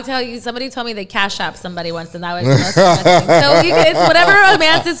 mind you, I'll tell you, somebody told me they cash app somebody once, and that was the most romantic. So it's whatever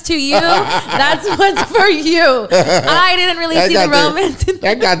romance is to you, that's what's for you. I didn't really see the romance.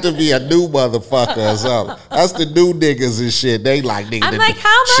 That got to be a new motherfucker or something. That's the new niggas and shit. They like, nigga. I'm like,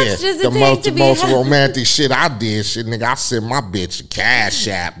 how much shit, does it the take to be most happy? romantic shit I did, shit, nigga. I sent my bitch a cash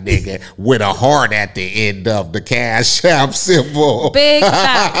app, nigga, with a heart at the end of the cash app symbol. Big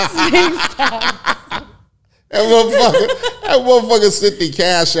facts. Big facts. That motherfucker sent the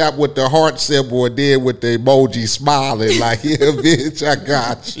cash app with the heart symbol and then with the emoji smiling like, yeah, bitch, I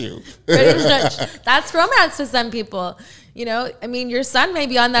got you. Pretty much. That's romance to some people. You know, I mean, your son may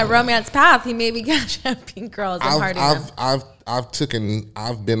be on that romance path. He may be cash apping girls and partying them.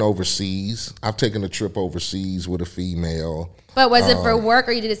 I've been overseas. I've taken a trip overseas with a female. But was it for work,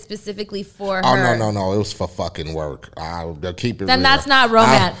 or you did it specifically for her? Oh, no. It was for fucking work. They'll keep it Then real. that's not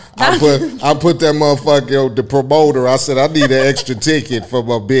romance. I put that motherfucker, the promoter, I said, I need an extra ticket for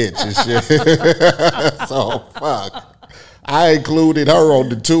my bitch and shit. So, fuck. I included her on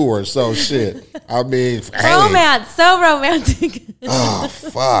the tour, so shit. I mean, romance, so romantic. Oh,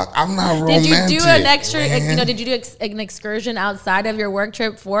 fuck. I'm not romantic. Did you do an extra, did you do an excursion outside of your work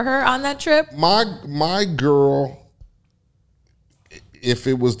trip for her on that trip? My girl, if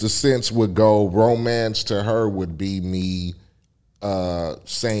it was the sense would go, romance to her would be me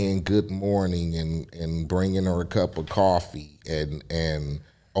saying good morning and bringing her a cup of coffee and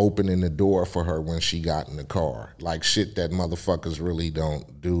opening the door for her when she got in the car. Like shit that motherfuckers really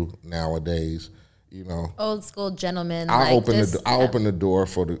don't do nowadays, you know. Old school gentlemen. I open the door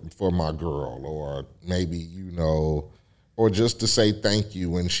for my girl, or maybe, you know, or just to say thank you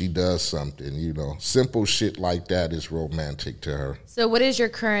when she does something, you know. Simple shit like that is romantic to her. So what is your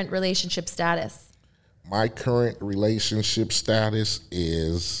current relationship status? My current relationship status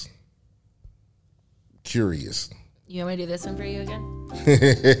is curious. You want me to do this one for you again?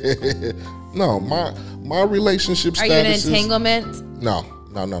 No, my relationship status is... Are you in entanglement? No.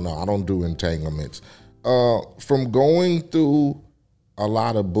 I don't do entanglements. From going through a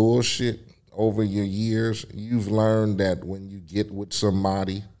lot of bullshit over your years, you've learned that when you get with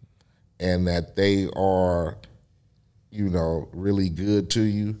somebody and that they are, you know, really good to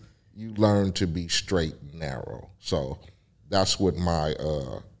you, you learn to be straight and narrow. So that's what my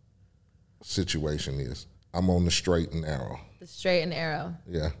situation is. I'm on the straight and narrow. The straight and narrow.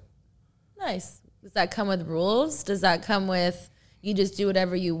 Yeah. Nice. Does that come with rules? Does that come with you just do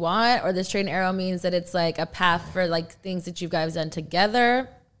whatever you want? Or the straight and narrow means that it's like a path for like things that you guys done together?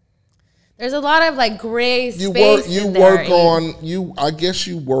 There's a lot of like gray space I guess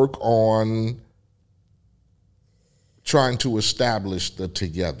you work on trying to establish the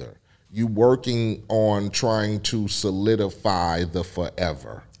together. You working on trying to solidify the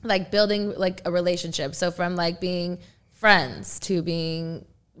forever. Like building like a relationship. So from like being friends to being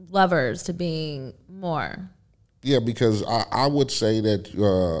lovers to being more. Yeah, because I would say that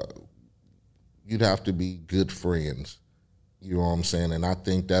you'd have to be good friends. You know what I'm saying? And I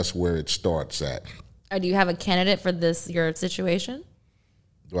think that's where it starts at. Do you have a candidate for this, your situation?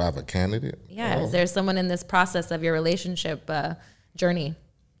 Do I have a candidate? Yeah. Oh. Is there someone in this process of your relationship journey?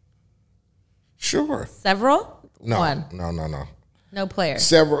 Sure. Several? No. One. No. No players.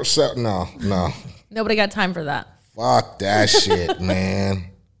 No. Nobody got time for that. Fuck that shit, man.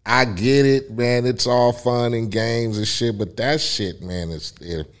 I get it, man. It's all fun and games and shit, but that shit, man,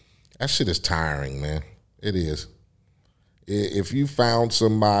 that shit is tiring, man. It is. If you found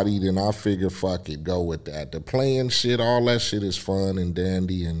somebody, then I figure, fuck it, go with that. The playing shit, all that shit is fun and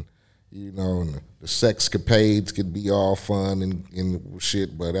dandy, and you know, and the sexcapades could be all fun and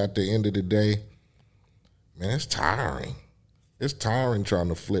shit, but at the end of the day, man, it's tiring. It's tiring trying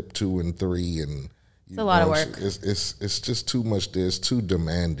to flip 2 and 3, and it's a lot of work. It's just too much. It's too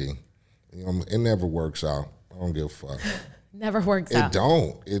demanding. You know, it never works out. I don't give a fuck. Never works out.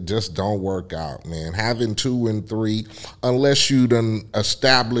 It just don't work out, man. Having 2 and 3, unless you done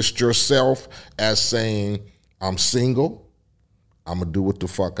established yourself as saying, I'm single, I'm gonna do what the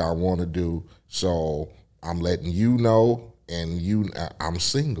fuck I want to do. So I'm letting you know, and I'm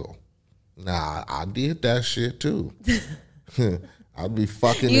single. Nah, I did that shit too. I'd be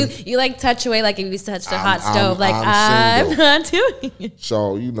fucking. You like touch away like if you touched a hot stove. I'm not doing it.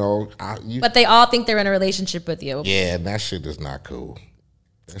 So you know, but they all think they're in a relationship with you. Yeah, and that shit is not cool.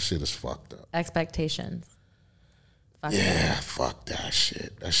 That shit is fucked up. Expectations. Fuck that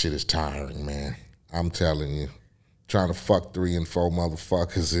shit. That shit is tiring, man. I'm telling you, trying to fuck 3 and 4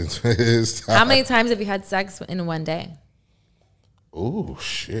 motherfuckers is tiring. How many times have you had sex in one day? Oh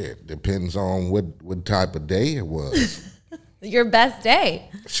shit! Depends on what type of day it was. Your best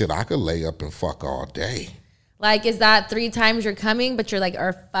day. Shit, I could lay up and fuck all day. Like, is that 3 times you're coming, but you're like,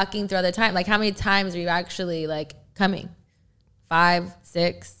 are fucking through other time? Like, how many times are you actually like coming? 5,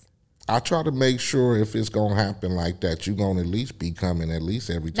 6? I try to make sure if it's gonna happen like that, you're gonna at least be coming at least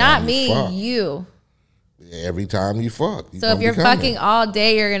every time. Not me, fuck. you. Every time you fuck. So if you're fucking all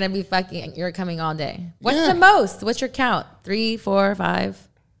day, you're gonna be fucking. You're coming all day. What's the most? What's your count? 3, 4, 5?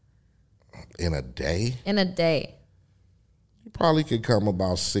 In a day? In a day. You probably could come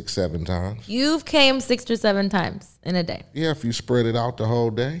about 6, 7 times. You've came 6 or 7 times in a day. Yeah, if you spread it out the whole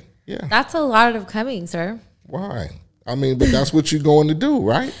day. Yeah. That's a lot of coming, sir. Why? I mean, but that's what you're going to do,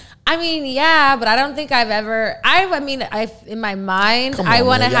 right? I mean, yeah, but I don't think I've ever. In my mind, Come on, I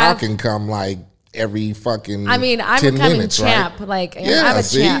want to have. Y'all can come like every fucking. I mean, I'm 10 a coming minutes, champ. right? Like, Yeah, I'm a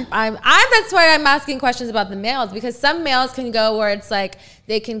see? champ. That's why I'm asking questions about the males, because some males can go where it's like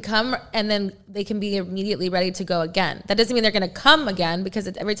they can come and then they can be immediately ready to go again. That doesn't mean they're going to come again, because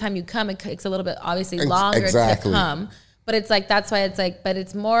every time you come, it takes a little bit obviously longer to come. But it's like that's why it's like. But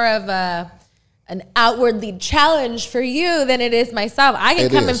it's more of an outwardly challenge for you than it is myself. I can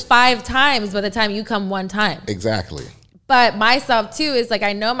come in 5 times by the time you come 1 time. Exactly. But myself too is like,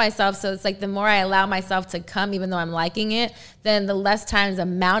 I know myself. So it's like the more I allow myself to come, even though I'm liking it, then the less times,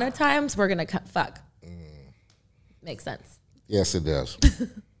 amount of times we're going to fuck. Makes sense. Yes, it does.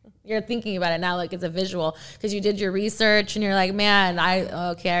 You're thinking about it now like it's a visual because you did your research and you're like, man,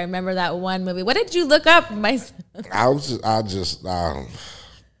 I remember that one movie. What did you look up? I just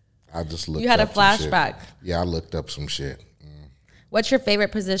looked. You had a up some flashback. shit. Yeah, I looked up some shit. What's your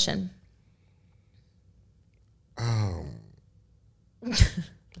favorite position? I'm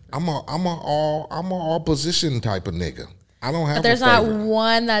a all position type of nigga. I don't have. But there's a not favorite.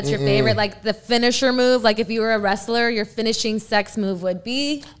 one that's your favorite. Like the finisher move. Like if you were a wrestler, your finishing sex move would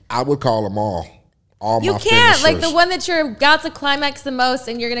be. I would call them all. You my can't. finishers. Like the one that you're about to climax the most,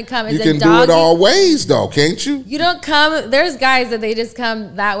 and you're gonna come. Is you can it do doggy? it all ways though, can't you? You don't come. There's guys that they just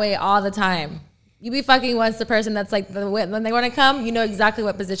come that way all the time. You be fucking once the person that's like when they want to come, you know exactly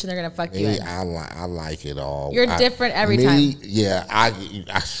what position they're gonna fuck you in. I like it all. You're different every time. Yeah,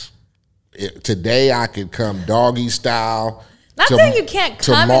 today I could come doggy style. Not saying you can't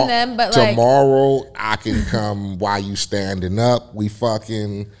come in them, but like tomorrow I can come while you standing up. We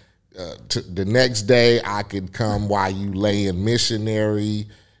fucking. The next day I could come while you laying missionary.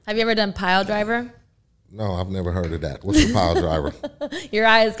 Have you ever done pile driver? No, I've never heard of that. What's the pile driver? Your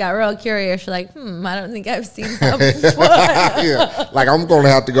eyes got real curious. You're like, I don't think I've seen that before. Yeah, like I'm gonna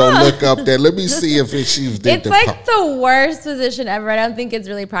have to go look up that. Let me see if she's. It's like the worst position ever. I don't think it's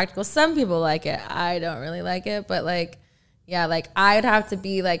really practical. Some people like it. I don't really like it, but like, yeah, like I'd have to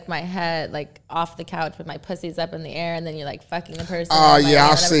be like my head like off the couch with my pussy's up in the air, and then you're like fucking the person. Oh yeah,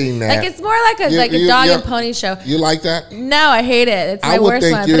 I've seen that. Like it's more like a dog and pony show. You like that? No, I hate it. It's my I would worst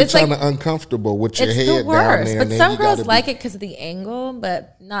think one. you're But it's kind like of uncomfortable with your it's head the worst. down there. But and some girls like it because of the angle,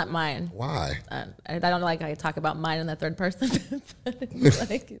 but not mine. Why? I don't like how I talk about mine in the third person.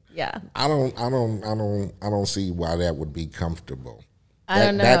 Like, yeah. I don't see why that would be comfortable. I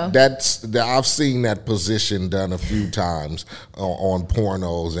don't know. I've seen that position done a few times on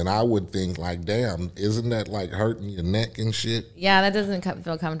pornos, and I would think like, damn, isn't that like hurting your neck and shit? Yeah, that doesn't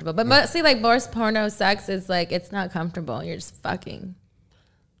feel comfortable. But mostly like most porno sex is like it's not comfortable. You're just fucking.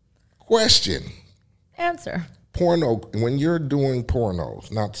 Question. Answer. Porno, when you're doing pornos,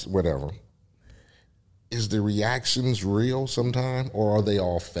 not whatever, is the reactions real sometime, or are they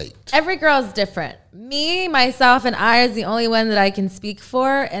all faked? Every girl's different. Me, myself, and I is the only one that I can speak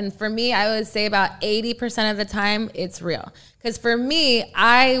for. And for me, I would say about 80% of the time, it's real. Because for me,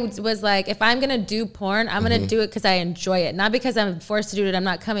 I was like, if I'm going to do porn, I'm going to do it because I enjoy it. Not because I'm forced to do it, I'm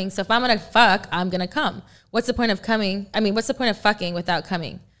not coming. So if I'm going to fuck, I'm going to come. What's the point of coming? I mean, what's the point of fucking without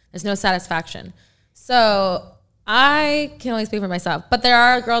coming? There's no satisfaction. So I can only speak for myself, but there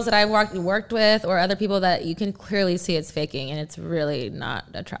are girls that I've worked with or other people that you can clearly see it's faking and it's really not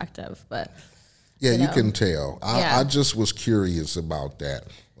attractive. But yeah, you can tell. I just was curious about that.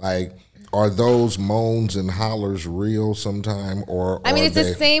 Like, are those moans and hollers real sometime, or I mean, it's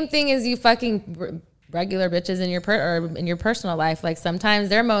the same thing as you fucking regular bitches in your personal life. Like sometimes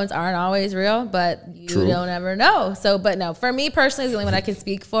their moans aren't always real, but you don't ever know. So, but no, for me personally, it's the only one I can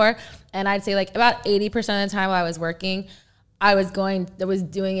speak for. And I'd say like about 80% of the time while I was working, I was doing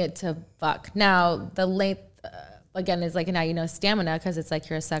it to fuck. Now the length again is like now stamina because it's like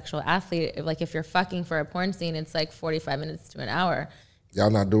you're a sexual athlete. Like if you're fucking for a porn scene, it's like 45 minutes to an hour. Y'all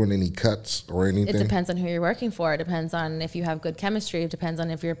not doing any cuts or anything? It depends on who you're working for. It depends on if you have good chemistry. It depends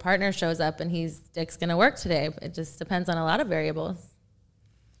on if your partner shows up and his dick's gonna work today. It just depends on a lot of variables.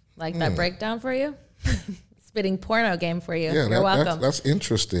 Like that breakdown for you? spitting porno game for you. Yeah, You're welcome. That's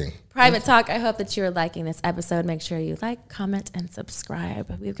interesting. Private Talk, I hope that you are liking this episode. Make sure you like, comment, and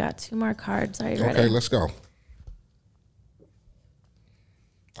subscribe. We've got 2 more cards. Are you ready? Okay, let's go.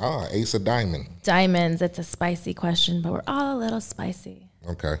 Ace of Diamond. Diamonds. It's a spicy question, but we're all a little spicy.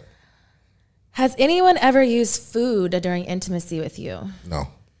 Okay. Has anyone ever used food during intimacy with you? No.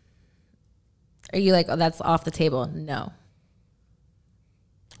 Are you like, oh, that's off the table? No.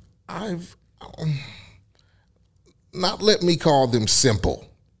 I've not let me call them simple,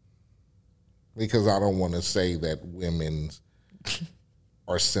 because I don't want to say that women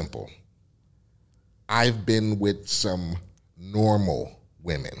are simple. I've been with some normal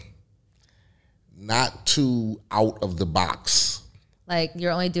women, not too out of the box. Like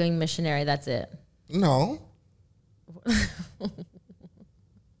you're only doing missionary, that's it? No.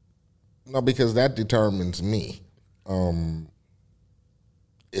 No, because that determines me.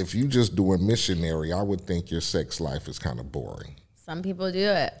 If you just doing missionary, I would think your sex life is kind of boring. Some people do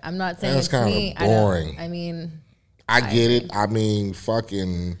it. I'm not saying That's it's kind me. of boring. I get it. I mean,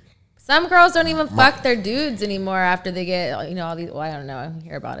 fucking. Some girls don't even fuck their dudes anymore after they get, all these. Well, I don't know. I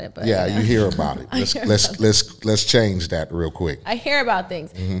hear about it, but Yeah, you hear about it. Let's change that real quick. I hear about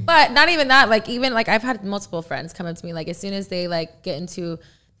things, but not even that. Like even like I've had multiple friends come up to me like as soon as they like get into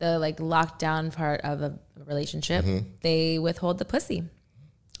the like lockdown part of a relationship, they withhold the pussy.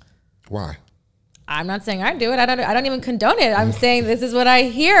 Why? I'm not saying I do it. I don't even condone it. I'm saying this is what I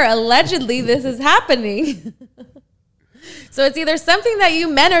hear. Allegedly, this is happening. So it's either something that you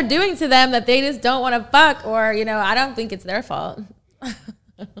men are doing to them that they just don't want to fuck, or I don't think it's their fault.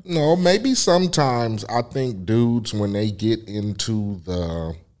 No, maybe sometimes I think dudes, when they get into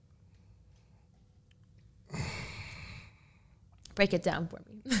the Break it down for me.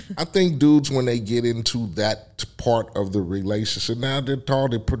 I think dudes, when they get into that part of the relationship, now it all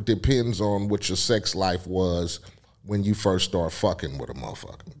depends on what your sex life was when you first start fucking with a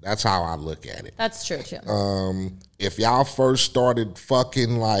motherfucker. That's how I look at it. That's true too. If y'all first started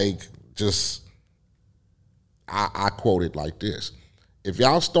fucking like just, I quote it like this. If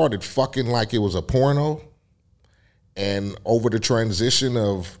y'all started fucking like it was a porno, and over the transition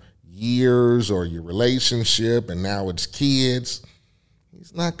of years or your relationship and now it's kids,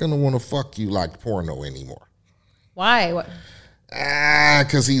 he's not going to want to fuck you like porno anymore. Why? What?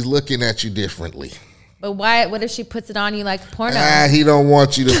 Because he's looking at you differently. But why? What if she puts it on you like porno? He don't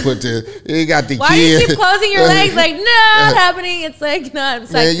want you to put he got the why kid. do you keep closing your legs like, no, not happening? It's like not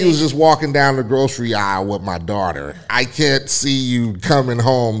sexy. Man, you was just walking down the grocery aisle with my daughter. I can't see you coming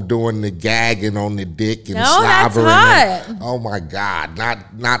home doing the gagging on the dick and slobbering. That's hot. Oh my God.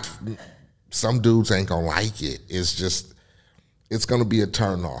 Not some dudes ain't gonna like it. It's just, it's gonna be a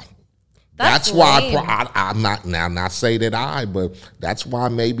turn off. That's why I'm not say that but that's why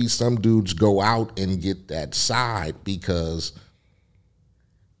maybe some dudes go out and get that side, because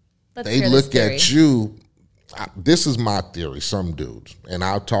they look at you. This is my theory. Some dudes, and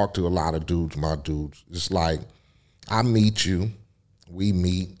I'll talk to a lot of dudes, my dudes. It's like, I meet you, we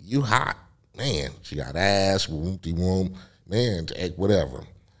meet, you hot. Man, she got ass, whoom, man, whatever.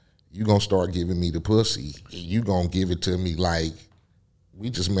 You gonna start giving me the pussy. You gonna give it to me like, we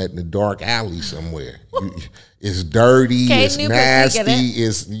just met in a dark alley somewhere. It's dirty, it's nasty,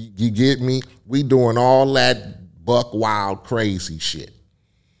 you get me? We doing all that buck wild crazy shit.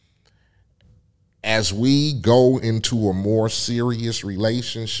 As we go into a more serious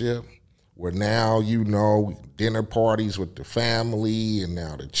relationship, where now dinner parties with the family and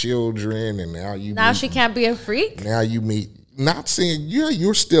now the children, and now she can't be a freak? Now you meet, not saying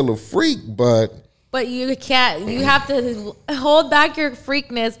you're still a freak, but you can't. You have to hold back your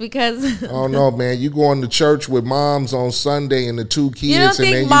freakness because. Oh no, man! You going to church with moms on Sunday and the 2 kids. You don't and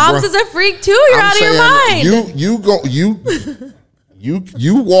think moms is a freak too? You're out of your mind.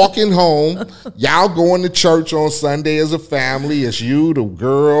 You walking home. Y'all going to church on Sunday as a family. It's you, the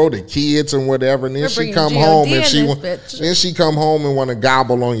girl, the kids, and whatever. And then she come home and she come home and want to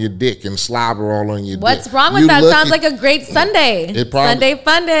gobble on your dick and slobber all on your dick. What's wrong with that? Sounds like a great Sunday. Sunday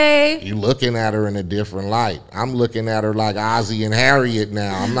fun day. You looking at her in a different light. I'm looking at her like Ozzie and Harriet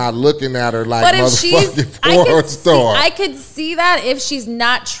now. I'm not looking at her like motherfucking porn star. I could see that if she's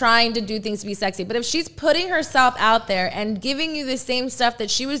not trying to do things to be sexy, but if she's putting herself out there and giving you the same stuff that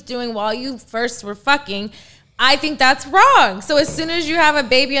she was doing while you first were fucking, I think that's wrong. So as soon as you have a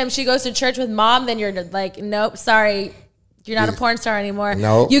baby and she goes to church with mom, then you're like, nope, sorry, you're not a porn star anymore.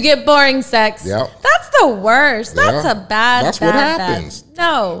 Nope. You get boring sex. Yep. That's the worst. That's a bad. That's what happens.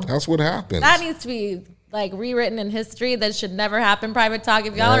 No, that's what happens. That needs to be like rewritten in history that should never happen. Private talk.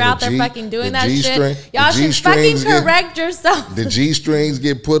 If y'all Yeah, are out the there G- fucking doing the that G-string- shit, y'all the should fucking G-strings correct yourself. The G-strings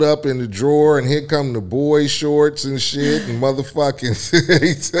get put up in the drawer, and here come the boy shorts and shit, and motherfucking.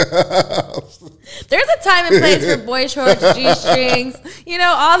 There's a time and place for boy shorts, G-strings, you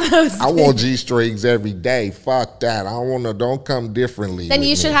know, all those I things. want G-strings every day. Fuck that. I want to. Don't come differently. Then with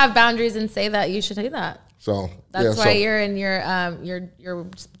you me. should have boundaries and say that. You should say that. So That's yeah, why so, you're in your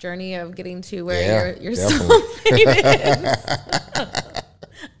journey of getting to where Yeah, your definitely. soulmate is.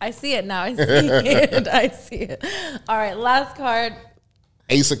 I see it now. I see it. I see it. All right, last card.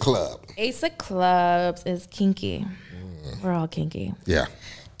 Ace of Club. Ace of Clubs is kinky. We're all kinky. Yeah.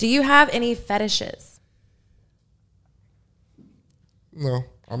 Do you have any fetishes? No,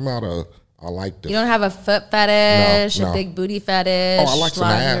 I'm not a. I like the. You don't have a foot fetish, No, a no. big booty fetish, Oh, I like some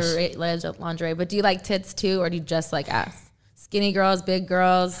ass. lingerie. But do you like tits too, or do you just like ass? Skinny girls, big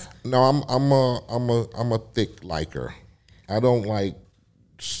girls. No, I'm a thick liker. I don't like.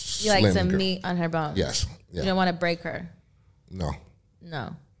 You like slim some girl. meat on her bones. Yes. Yeah. You don't want to break her. No.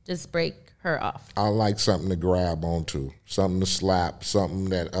 No, just break her off. I like something to grab onto, something to slap, something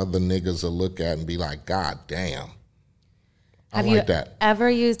that other niggas will look at and be like, God damn. Have I like you that. ever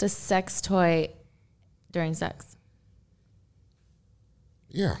used a sex toy during sex?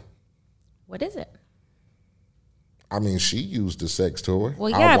 Yeah. What is it? I mean, she used a sex toy.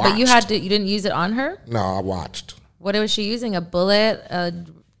 Well, I yeah, but you watched. you didn't use it on her? No, I watched. What was she using? A bullet,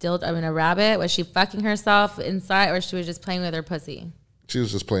 a rabbit? Was she fucking herself inside, or she was just playing with her pussy? She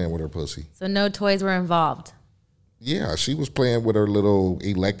was just playing with her pussy. So no toys were involved. Yeah, she was playing with her little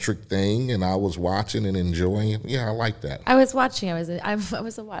electric thing, and I was watching and enjoying it. Yeah, I like that. I was watching. I was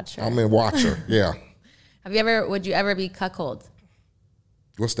a watcher. I'm a watcher. Yeah. Would you ever be cuckold?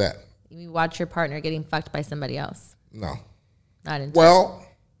 What's that? You watch your partner getting fucked by somebody else. No. Not into Well,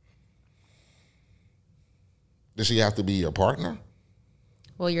 does she have to be your partner?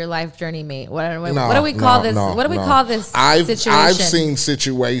 Well, your life journey mate. What do we No, call no, this? no, What do we no. call this situation? I've seen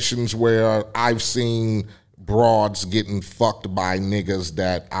situations where I've seen broads getting fucked by niggas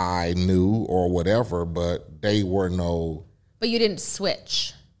that I knew or whatever, but they were no, But you didn't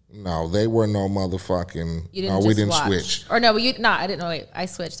switch. they were no motherfucking. You didn't. No, just we didn't watch. switch. Or no, I didn't know. Wait, I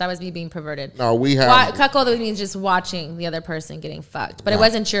switched. That was me being perverted. No, we have. Cuckold means just watching the other person getting fucked, but it No.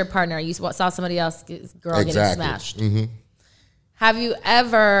 wasn't your partner. You saw somebody else, girl, getting Exactly. smashed. Mm-hmm. Have you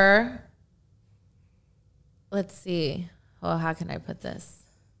ever? Let's see. Oh, how can I put this?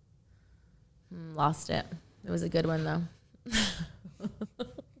 Lost it. It was a good one though.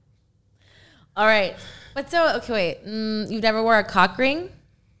 All right. But so okay, wait. You've never wore a cock ring?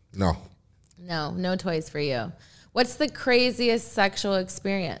 No. No toys for you. What's the craziest sexual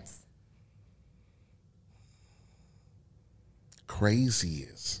experience?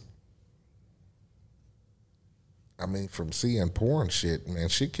 Craziest. I mean, from seeing porn shit, man,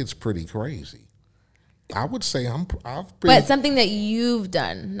 shit gets pretty crazy. I would say I've been. But something that you've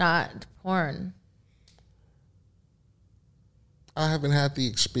done, not porn. I haven't had the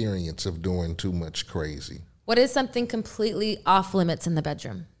experience of doing too much crazy. What is something completely off limits in the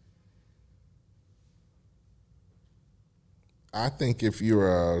bedroom? I think if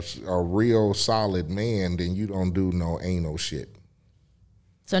you're a real solid man, then you don't do no anal shit.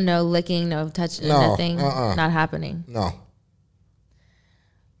 So no licking, no touching, No, nothing, not happening. No.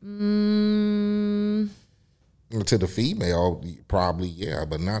 To the female, probably, yeah,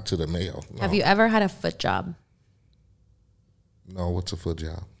 but not to the male. No. Have you ever had a foot job? No, what's a foot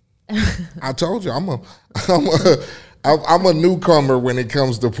job? I told you, I'm a newcomer when it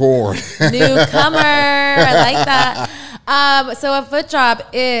comes to porn. Newcomer. I like that. So a foot job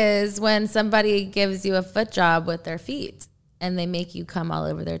is when somebody gives you a foot job with their feet and they make you come all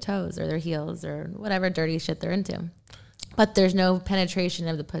over their toes or their heels or whatever dirty shit they're into. But there's no penetration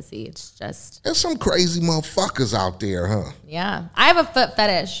of the pussy. It's just There's some crazy motherfuckers out there, huh? yeah. I have a foot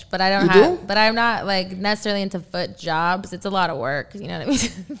fetish, but I don't You have. do? But I'm not like necessarily into foot jobs. It's a lot of work. You know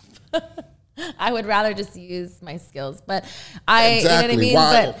what I mean? I would rather just use my skills, but Exactly. you know what I mean.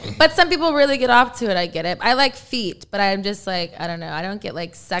 Why- But some people really get off to it. I get it. I like feet, but I'm just like I don't know. I don't get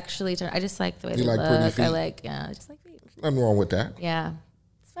like sexually turned. I just like the way You they like pretty look. I feet? like I just like feet. Nothing wrong with that. Yeah,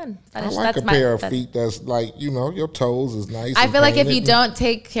 it's fun. I Fetish. like That's a pair of that- feet that's like, your toes is nice. I and feel like if painted you and- don't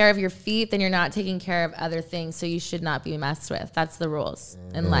take care of your feet, then you're not taking care of other things. So you should not be messed with. That's the rules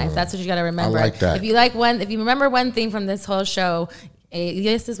in life. That's what you got to remember. like that. If you remember one thing from this whole show,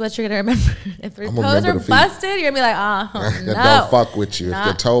 this is what you're gonna remember. If your I'm toes gonna remember are the feet. busted, you're gonna be like, no. Don't fuck with you if your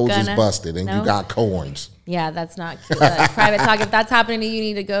Not toes is gonna- busted and you no. got corns. Yeah, that's not cute. Private talk. If that's happening to you, you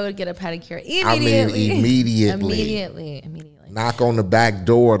need to go get a pedicure I mean, immediately. immediately. Immediately. Knock on the back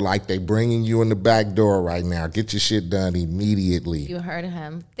door like they bringing you in the back door right now. Get your shit done immediately. You heard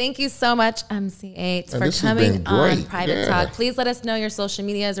him. Thank you so much, MC8, And for coming on Private Talk. Please let us know your social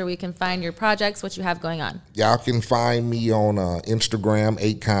medias where we can find your projects, what you have going on. Y'all can find me on Instagram,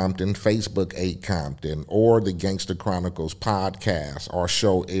 8 Compton, Facebook, 8 Compton, or the Gangster Chronicles podcast. Our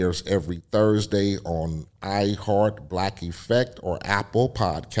show airs every Thursday on iHeart, Black Effect, or Apple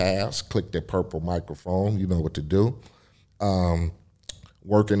Podcasts. Click the purple microphone. You know what to do.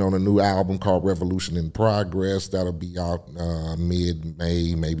 Working on a new album called Revolution in Progress. That'll be out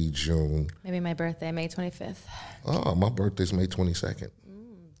mid-May, maybe June. Maybe my birthday, May 25th. Oh, my birthday's May 22nd.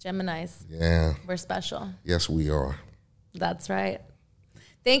 Geminis. Yeah. We're special. Yes, we are. That's right.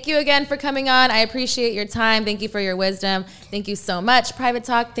 Thank you again for coming on. I appreciate your time. Thank you for your wisdom. Thank you so much. Private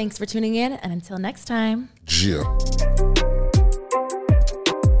Talk, thanks for tuning in. And until next time. Yeah.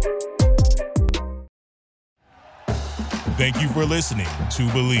 Thank you for listening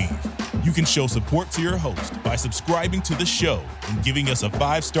to Believe. You can show support to your host by subscribing to the show and giving us a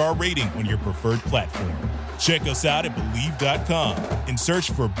 5-star rating on your preferred platform. Check us out at Believe.com and search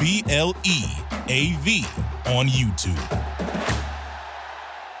for BLEAV on YouTube.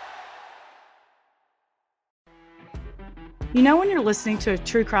 You know when you're listening to a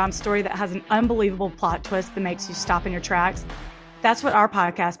true crime story that has an unbelievable plot twist that makes you stop in your tracks? That's what our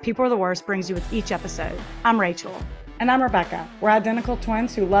podcast, People Are the Worst, brings you with each episode. I'm Rachel. And I'm Rebecca. We're identical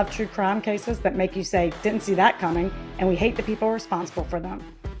twins who love true crime cases that make you say, didn't see that coming, and we hate the people responsible for them.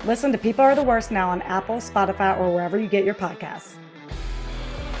 Listen to People Are the Worst now on Apple, Spotify, or wherever you get your podcasts.